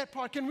we say that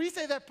part? Can we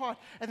say that part?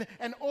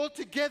 And all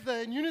together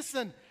in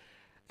unison.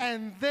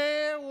 And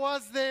there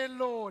was their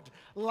Lord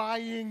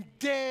lying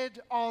dead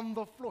on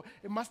the floor.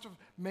 It must have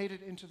made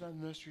it into the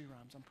nursery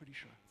rhymes, I'm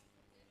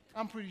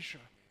pretty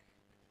sure.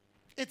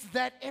 It's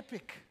that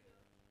epic.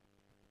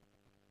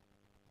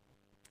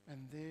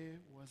 And there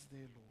was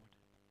their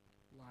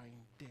Lord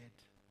lying dead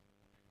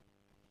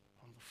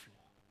on the floor.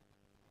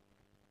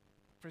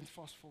 Friends,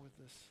 fast forward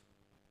this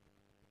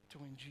to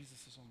when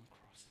Jesus is on the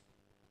cross.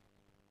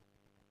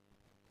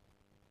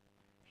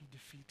 He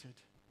defeated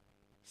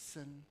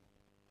sin,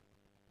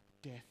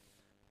 death,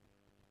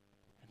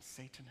 and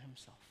Satan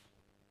himself.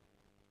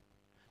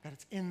 That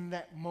it's in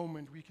that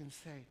moment we can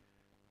say,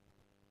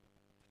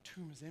 the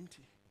tomb is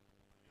empty.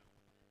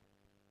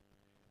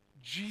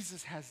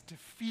 Jesus has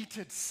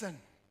defeated sin.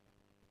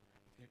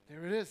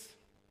 There it is,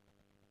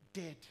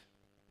 dead.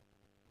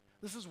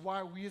 This is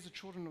why we as the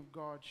children of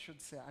God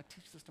should say, I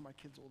teach this to my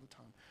kids all the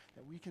time,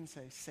 that we can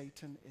say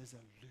Satan is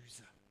a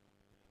loser.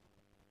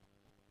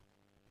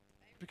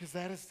 Because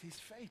that is his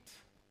fate.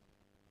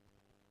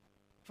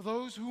 For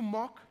those who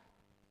mock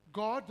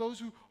God, those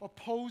who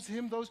oppose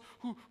him, those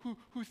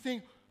who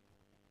think,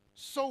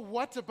 so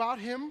what about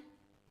him?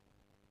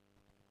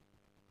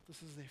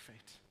 This is their fate.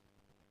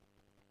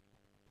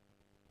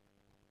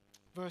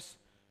 Verse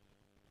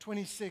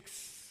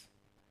 26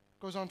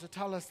 goes on to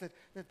tell us that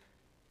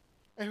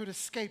Ehud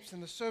escapes,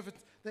 and the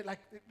servants, they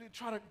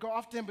try to go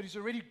after him, but he's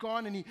already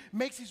gone, and he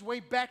makes his way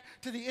back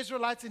to the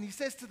Israelites, and he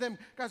says to them,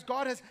 guys,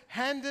 God has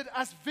handed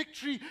us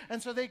victory,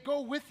 and so they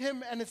go with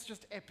him, and it's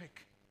just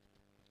epic.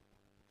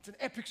 It's an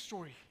epic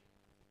story.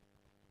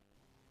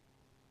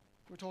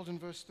 We're told in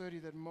verse 30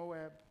 that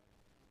Moab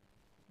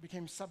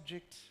became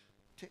subject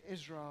to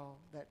Israel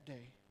that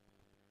day,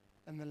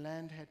 and the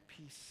land had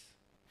peace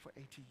for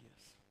 80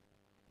 years.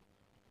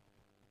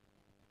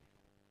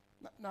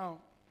 Now,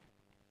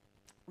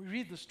 we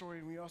read the story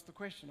and we ask the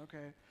question,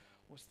 okay,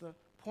 what's the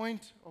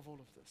point of all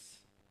of this?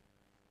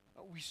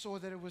 We saw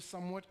that it was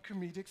somewhat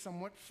comedic,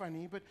 somewhat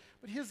funny, but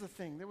here's the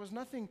thing. There was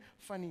nothing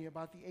funny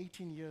about the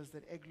 18 years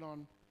that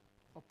Eglon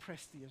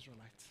oppressed the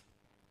Israelites.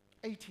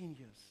 18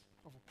 years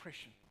of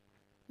oppression.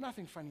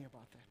 Nothing funny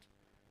about that.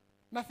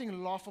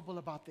 Nothing laughable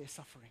about their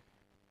suffering.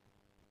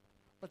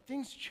 But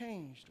things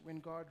changed when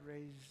God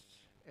raised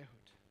Ehud.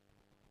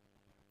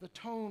 The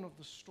tone of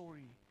the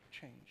story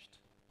changed.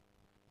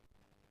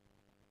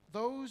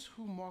 Those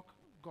who mock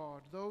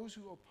God, those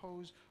who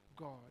oppose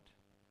God,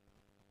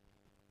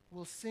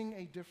 will sing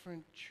a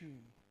different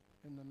tune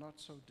in the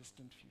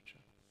not-so-distant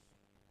future.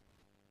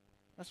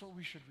 That's what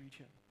we should read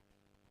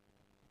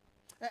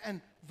here.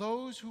 And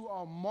those who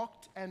are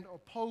mocked and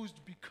opposed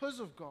because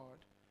of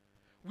God,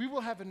 we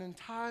will have an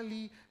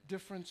entirely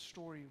different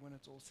story when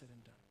it's all said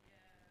and done.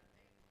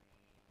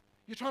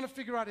 You're trying to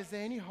figure out, is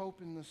there any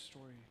hope in this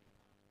story?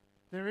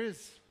 There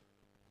is.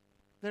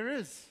 There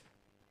is.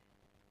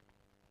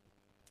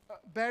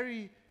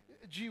 Barry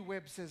G.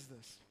 Webb says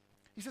this.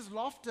 He says,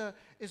 laughter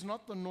is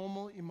not the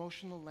normal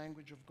emotional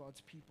language of God's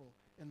people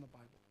in the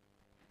Bible.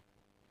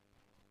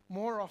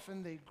 More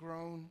often they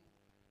groan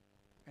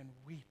and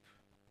weep,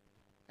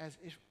 as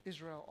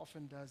Israel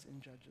often does in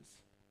Judges.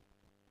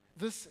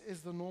 This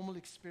is the normal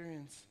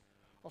experience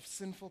of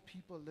sinful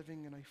people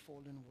living in a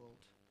fallen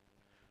world.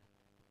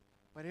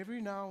 But every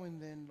now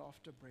and then,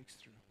 laughter breaks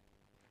through,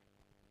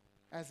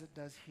 as it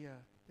does here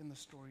in the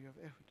story of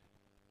Ehud.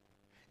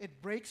 It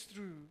breaks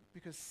through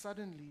because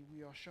suddenly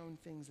we are shown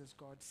things as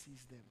God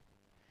sees them,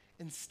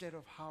 instead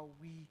of how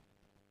we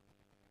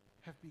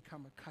have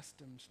become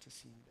accustomed to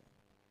seeing them,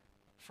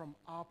 from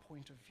our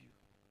point of view.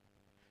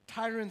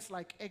 Tyrants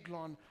like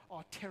Eglon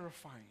are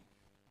terrifying.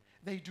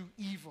 They do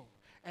evil,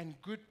 and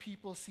good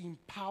people seem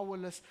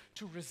powerless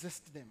to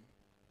resist them.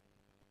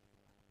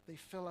 They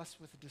fill us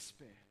with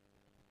despair.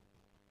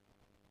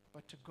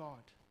 But to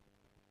God,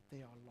 they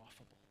are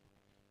laughable.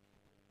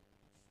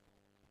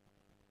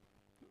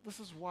 This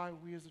is why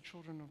we as the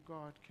children of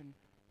God can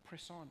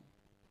press on.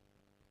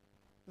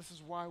 This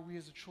is why we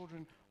as the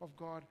children of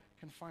God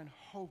can find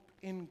hope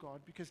in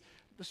God, because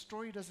the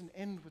story doesn't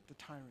end with the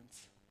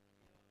tyrants.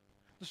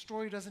 The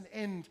story doesn't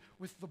end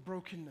with the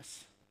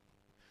brokenness.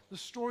 The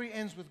story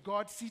ends with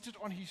God seated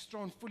on his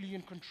throne, fully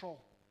in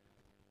control,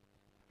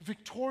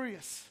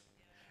 victorious,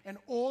 and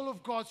all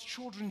of God's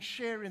children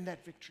share in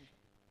that victory.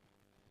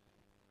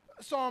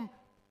 Psalm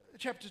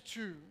chapter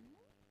 2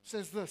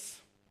 says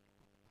this: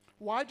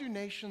 why do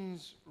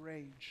nations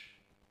rage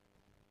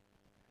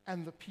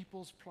and the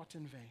peoples plot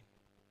in vain?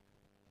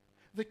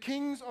 The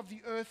kings of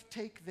the earth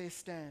take their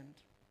stand,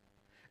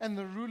 and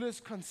the rulers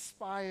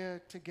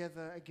conspire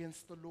together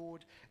against the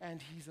Lord and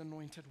his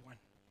anointed one.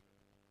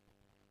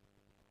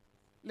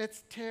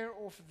 Let's tear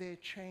off their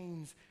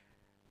chains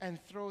and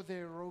throw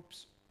their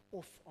ropes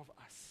off of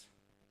us.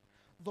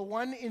 The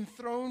one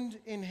enthroned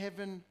in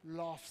heaven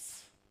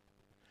laughs.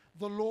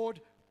 The Lord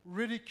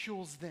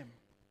ridicules them.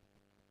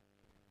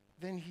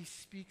 Then he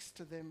speaks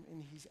to them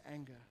in his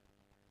anger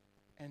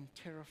and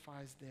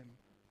terrifies them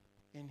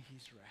in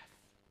his wrath.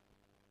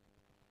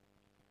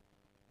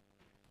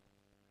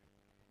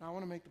 Now, I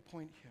want to make the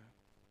point here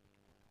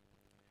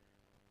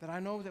that I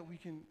know that we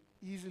can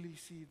easily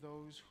see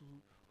those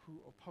who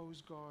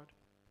oppose God,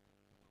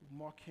 who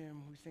mock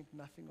him, who think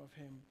nothing of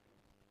him.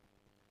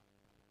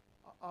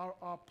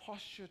 Our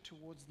posture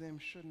towards them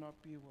should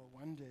not be, well,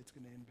 one day it's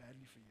going to end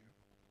badly for you.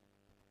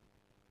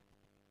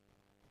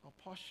 Our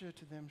posture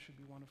to them should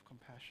be one of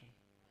compassion,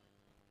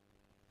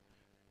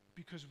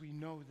 because we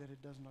know that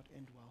it does not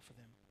end well for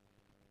them.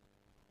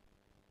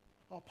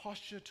 our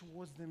posture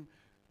towards them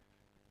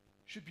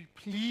should be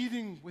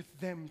pleading with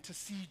them to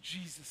see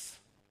Jesus.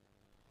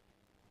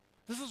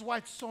 This is why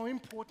it's so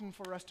important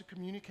for us to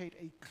communicate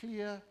a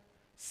clear,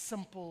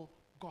 simple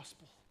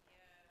gospel.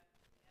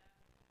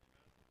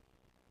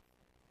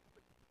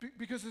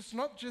 Because it's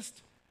not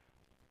just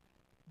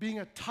being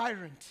a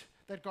tyrant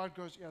that God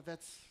goes, yeah,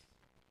 that's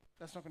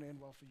not going to end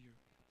well for you.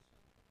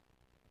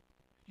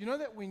 You know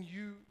that when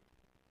you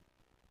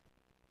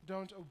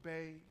don't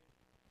obey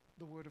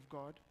the word of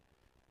God,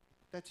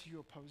 that's you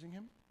opposing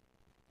him?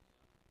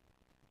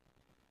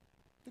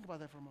 Think about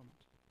that for a moment.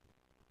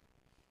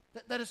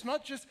 That it's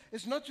not just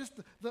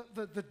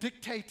the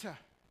dictator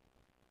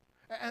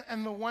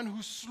and the one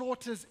who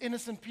slaughters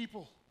innocent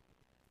people.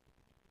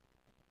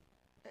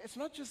 It's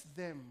not just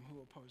them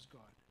who oppose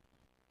God.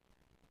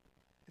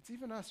 It's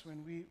even us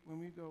when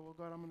we go, well,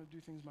 God, I'm going to do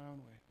things my own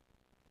way.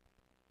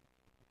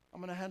 I'm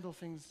going to handle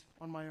things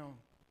on my own.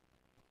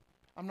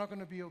 I'm not going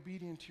to be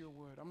obedient to your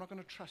word. I'm not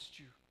going to trust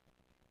you.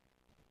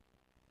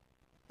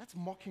 That's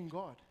mocking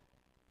God.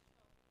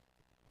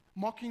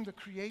 Mocking the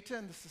creator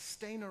and the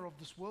sustainer of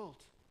this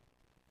world.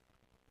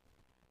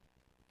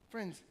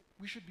 Friends,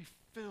 we should be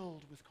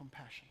filled with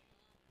compassion.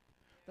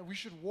 That we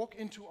should walk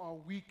into our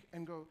week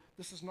and go,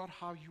 this is not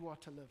how you are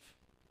to live.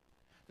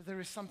 That there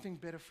is something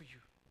better for you.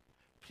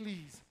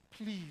 Please,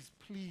 please,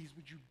 please,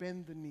 would you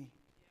bend the knee?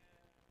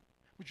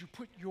 Would you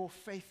put your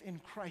faith in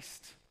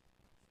Christ?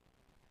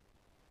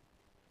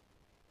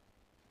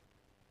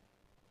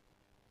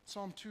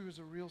 Psalm 2 is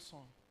a real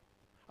song.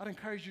 I'd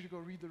encourage you to go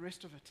read the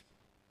rest of it.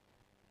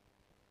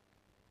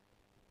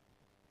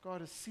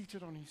 God is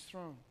seated on his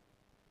throne.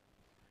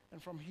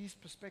 And from his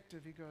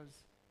perspective, he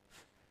goes,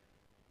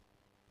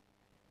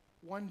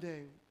 one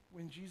day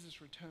when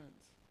Jesus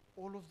returns,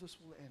 all of this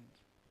will end.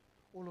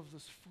 All of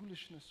this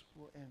foolishness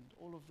will end.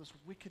 All of this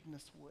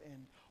wickedness will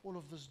end. All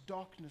of this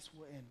darkness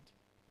will end.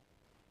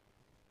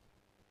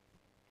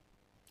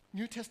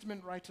 New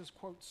Testament writers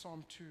quote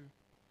Psalm 2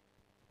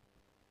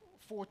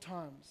 4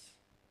 times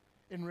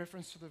in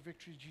reference to the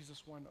victory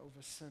Jesus won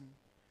over sin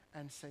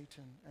and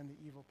Satan and the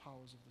evil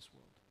powers of this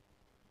world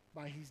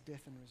by his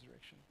death and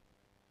resurrection.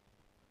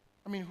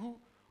 I mean, who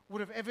would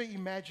have ever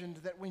imagined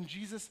that when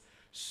Jesus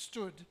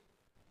stood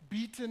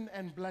beaten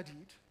and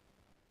bloodied,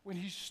 when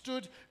he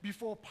stood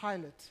before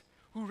Pilate,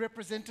 who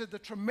represented the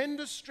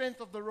tremendous strength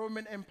of the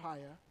Roman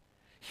Empire,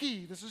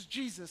 he, this is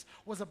Jesus,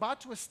 was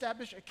about to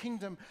establish a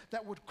kingdom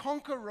that would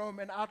conquer Rome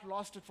and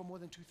outlast it for more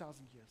than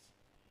 2,000 years.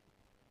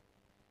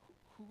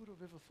 Who would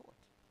have ever thought?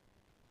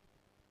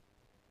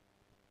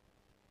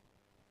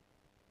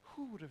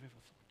 Who would have ever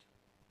thought?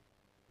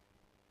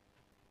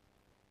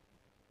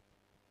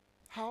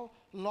 How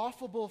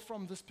laughable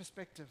from this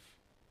perspective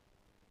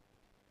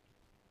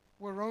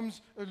were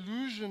Rome's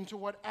allusion to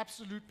what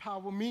absolute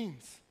power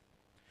means.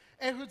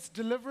 Ehud's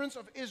deliverance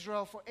of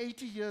Israel for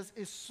 80 years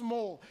is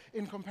small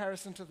in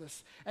comparison to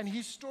this. And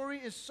his story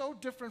is so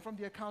different from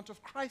the account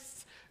of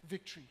Christ's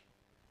victory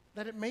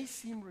that it may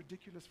seem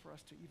ridiculous for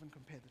us to even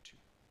compare the two.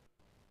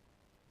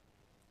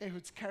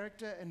 Ehud's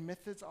character and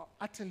methods are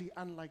utterly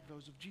unlike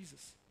those of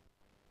Jesus.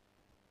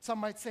 Some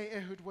might say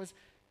Ehud was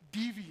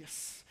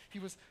devious. He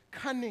was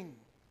cunning,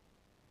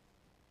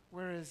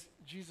 whereas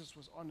Jesus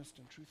was honest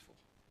and truthful.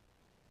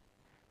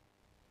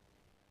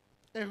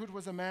 Ehud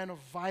was a man of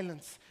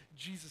violence,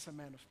 Jesus a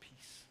man of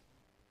peace.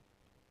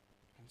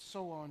 And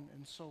so on,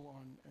 and so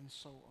on, and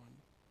so on.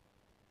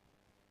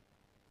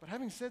 But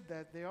having said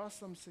that, there are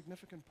some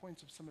significant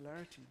points of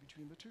similarity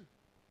between the two.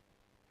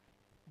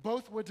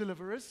 Both were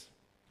deliverers,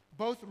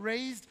 both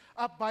raised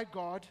up by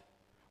God,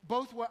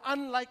 both were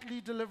unlikely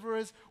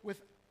deliverers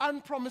with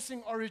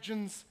unpromising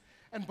origins,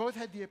 and both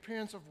had the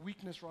appearance of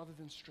weakness rather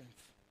than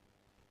strength.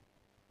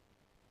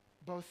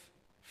 Both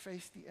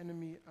faced the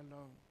enemy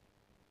alone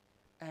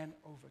and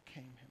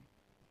overcame him.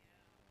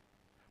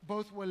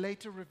 Both were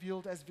later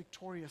revealed as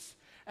victorious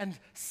and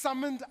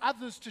summoned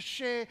others to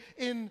share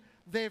in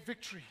their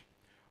victory.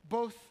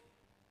 Both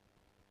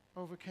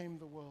overcame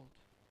the world.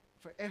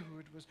 For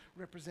Ehud was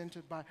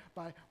represented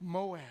by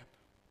Moab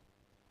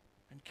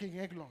and King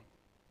Eglon.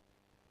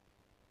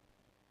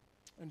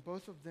 And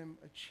both of them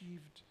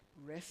achieved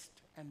rest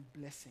and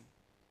blessing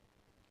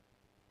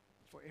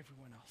for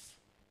everyone else.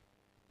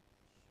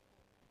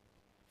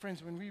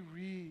 Friends, when we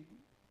read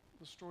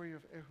the story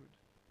of Ehud,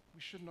 we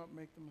should not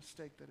make the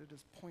mistake that it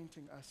is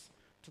pointing us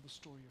to the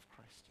story of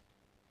Christ.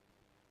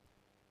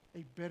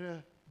 A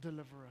better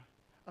deliverer,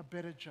 a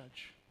better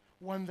judge,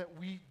 one that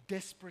we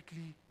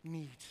desperately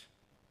need.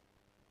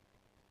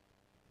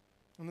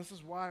 And this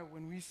is why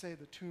when we say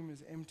the tomb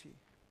is empty,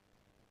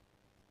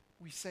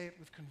 we say it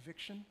with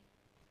conviction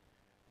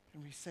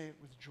and we say it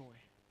with joy.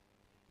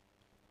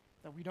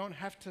 That we don't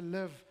have to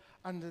live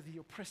under the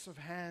oppressive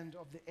hand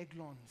of the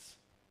Eglons,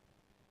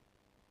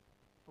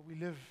 but we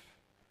live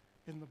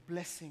in the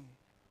blessing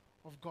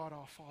of God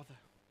our Father.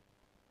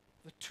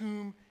 The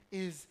tomb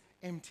is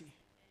empty.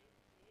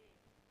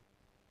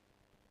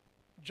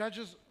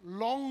 Judges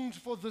longed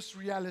for this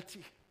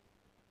reality,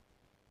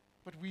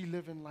 but we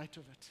live in light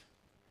of it.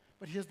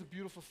 But here's the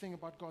beautiful thing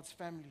about God's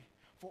family.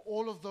 for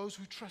all of those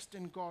who trust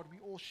in God, we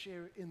all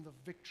share in the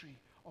victory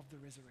of the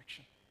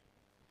resurrection.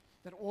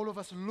 That all of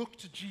us look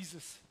to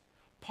Jesus,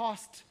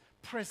 past,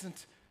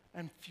 present,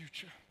 and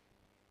future.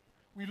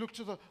 We look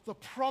to the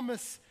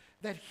promise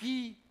that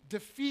he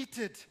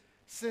defeated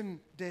sin,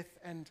 death,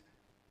 and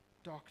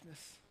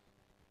darkness.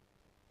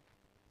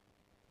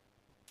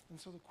 And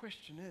so the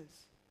question is,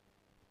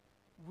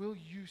 will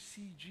you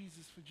see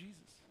Jesus for Jesus?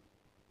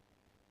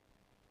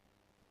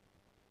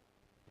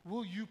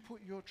 Will you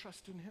put your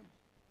trust in him?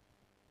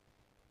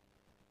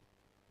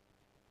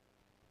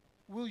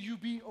 Will you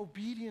be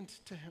obedient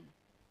to him?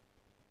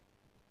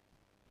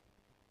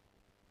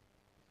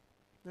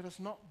 Let us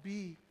not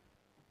be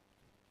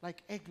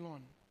like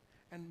Eglon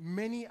and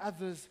many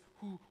others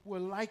who were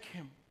like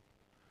him,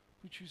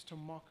 who choose to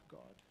mock God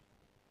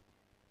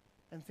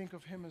and think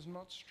of him as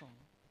not strong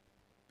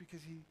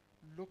because he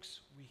looks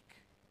weak.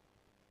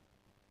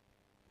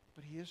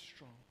 But he is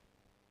strong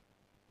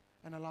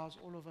and allows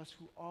all of us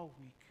who are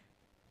weak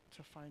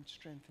to find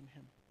strength in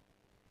him.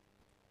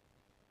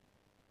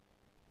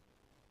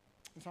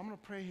 And so I'm going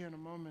to pray here in a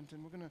moment,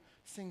 and we're going to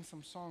sing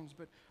some songs,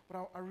 but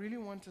I really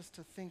want us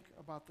to think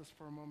about this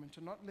for a moment,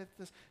 to not let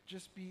this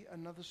just be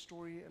another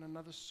story and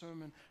another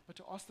sermon, but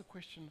to ask the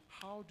question,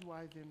 how do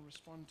I then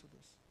respond to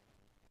this?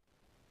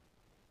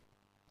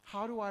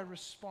 How do I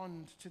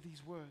respond to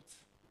these words?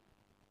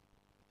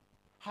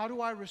 How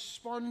do I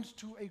respond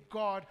to a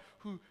God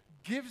who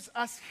gives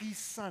us his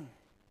Son?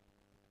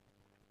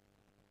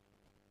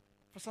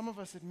 For some of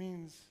us, it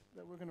means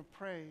that we're going to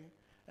pray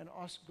and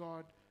ask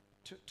God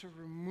to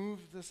remove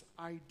this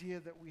idea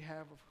that we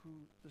have of who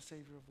the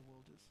Savior of the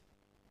world is.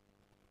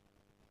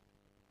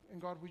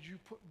 And God, would you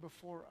put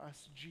before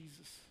us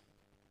Jesus,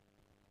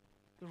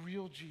 the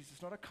real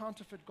Jesus, not a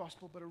counterfeit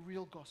gospel, but a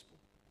real gospel.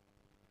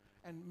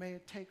 And may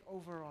it take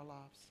over our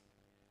lives.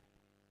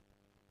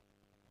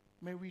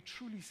 May we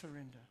truly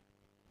surrender.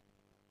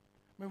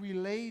 May we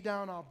lay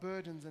down our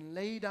burdens and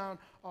lay down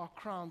our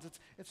crowns.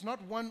 It's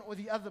not one or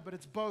the other, but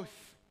it's both.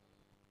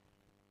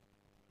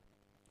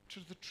 To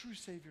the true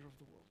Savior of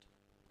the world.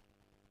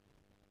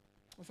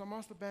 And so I'm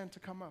asked the band to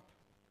come up.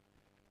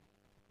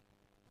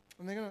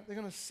 And they're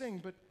gonna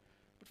sing, but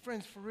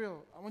friends, for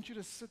real, I want you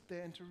to sit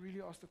there and to really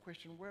ask the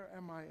question, where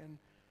am I in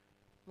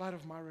light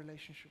of my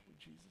relationship with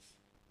Jesus?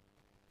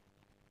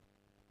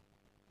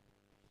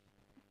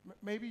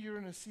 Maybe you're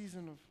in a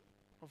season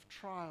of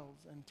trials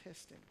and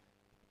testing.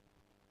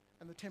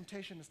 And the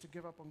temptation is to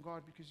give up on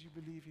God because you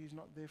believe he's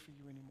not there for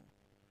you anymore.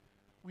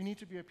 We need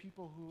to be a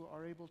people who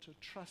are able to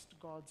trust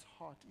God's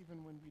heart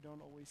even when we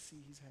don't always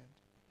see his hand.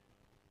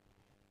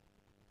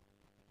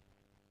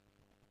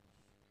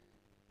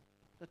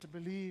 That to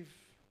believe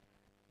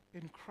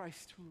in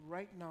Christ, who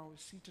right now is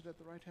seated at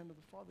the right hand of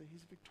the Father,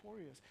 he's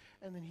victorious.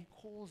 And then he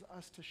calls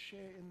us to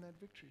share in that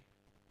victory.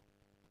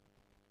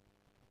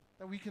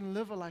 That we can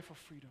live a life of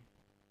freedom.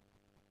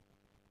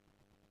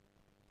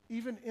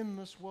 Even in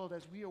this world,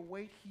 as we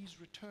await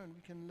his return,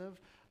 we can live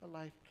a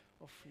life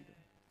of freedom.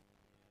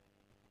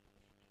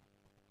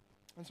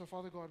 And so,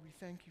 Father God, we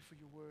thank you for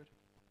your word.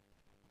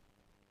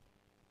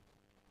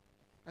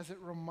 As it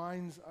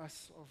reminds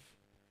us of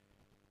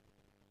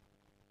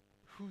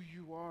who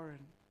you are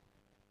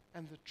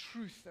and the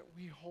truth that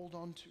we hold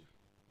on to.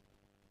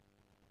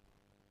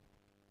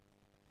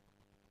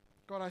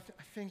 God, I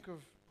think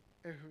of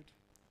Ehud.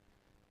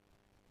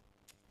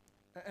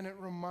 And it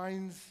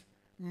reminds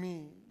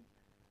me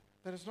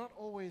that it's not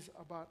always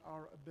about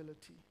our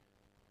ability,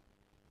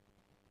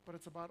 but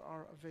it's about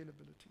our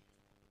availability.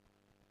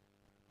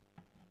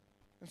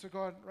 And so,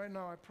 God, right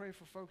now I pray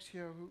for folks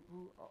here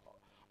who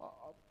are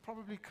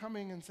probably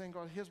coming and saying,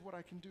 God, here's what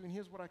I can do, and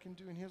here's what I can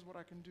do, and here's what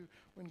I can do,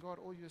 when God,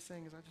 all you're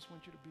saying is, I just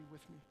want you to be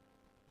with me.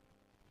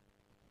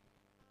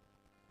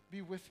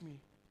 Be with me.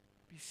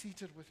 Be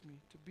seated with me,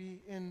 to be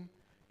in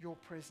your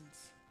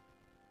presence.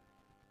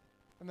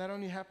 And that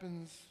only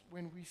happens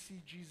when we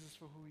see Jesus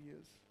for who he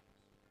is.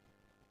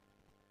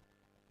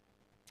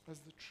 As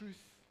the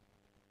truth,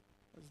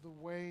 as the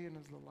way, and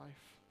as the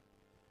life.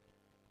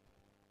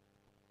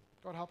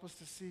 God, help us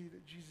to see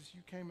that, Jesus,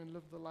 you came and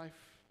lived the life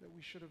that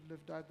we should have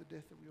lived, died the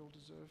death that we all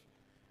deserve.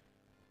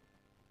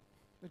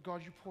 That,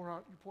 God, you poured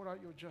out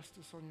your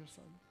justice on your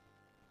Son.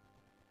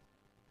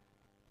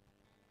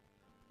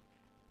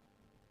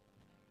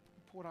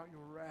 You poured out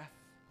your wrath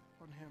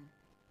on him.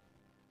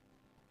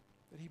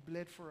 That he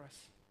bled for us.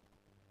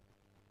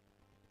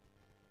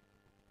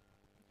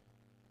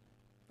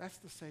 That's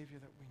the Savior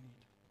that we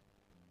need.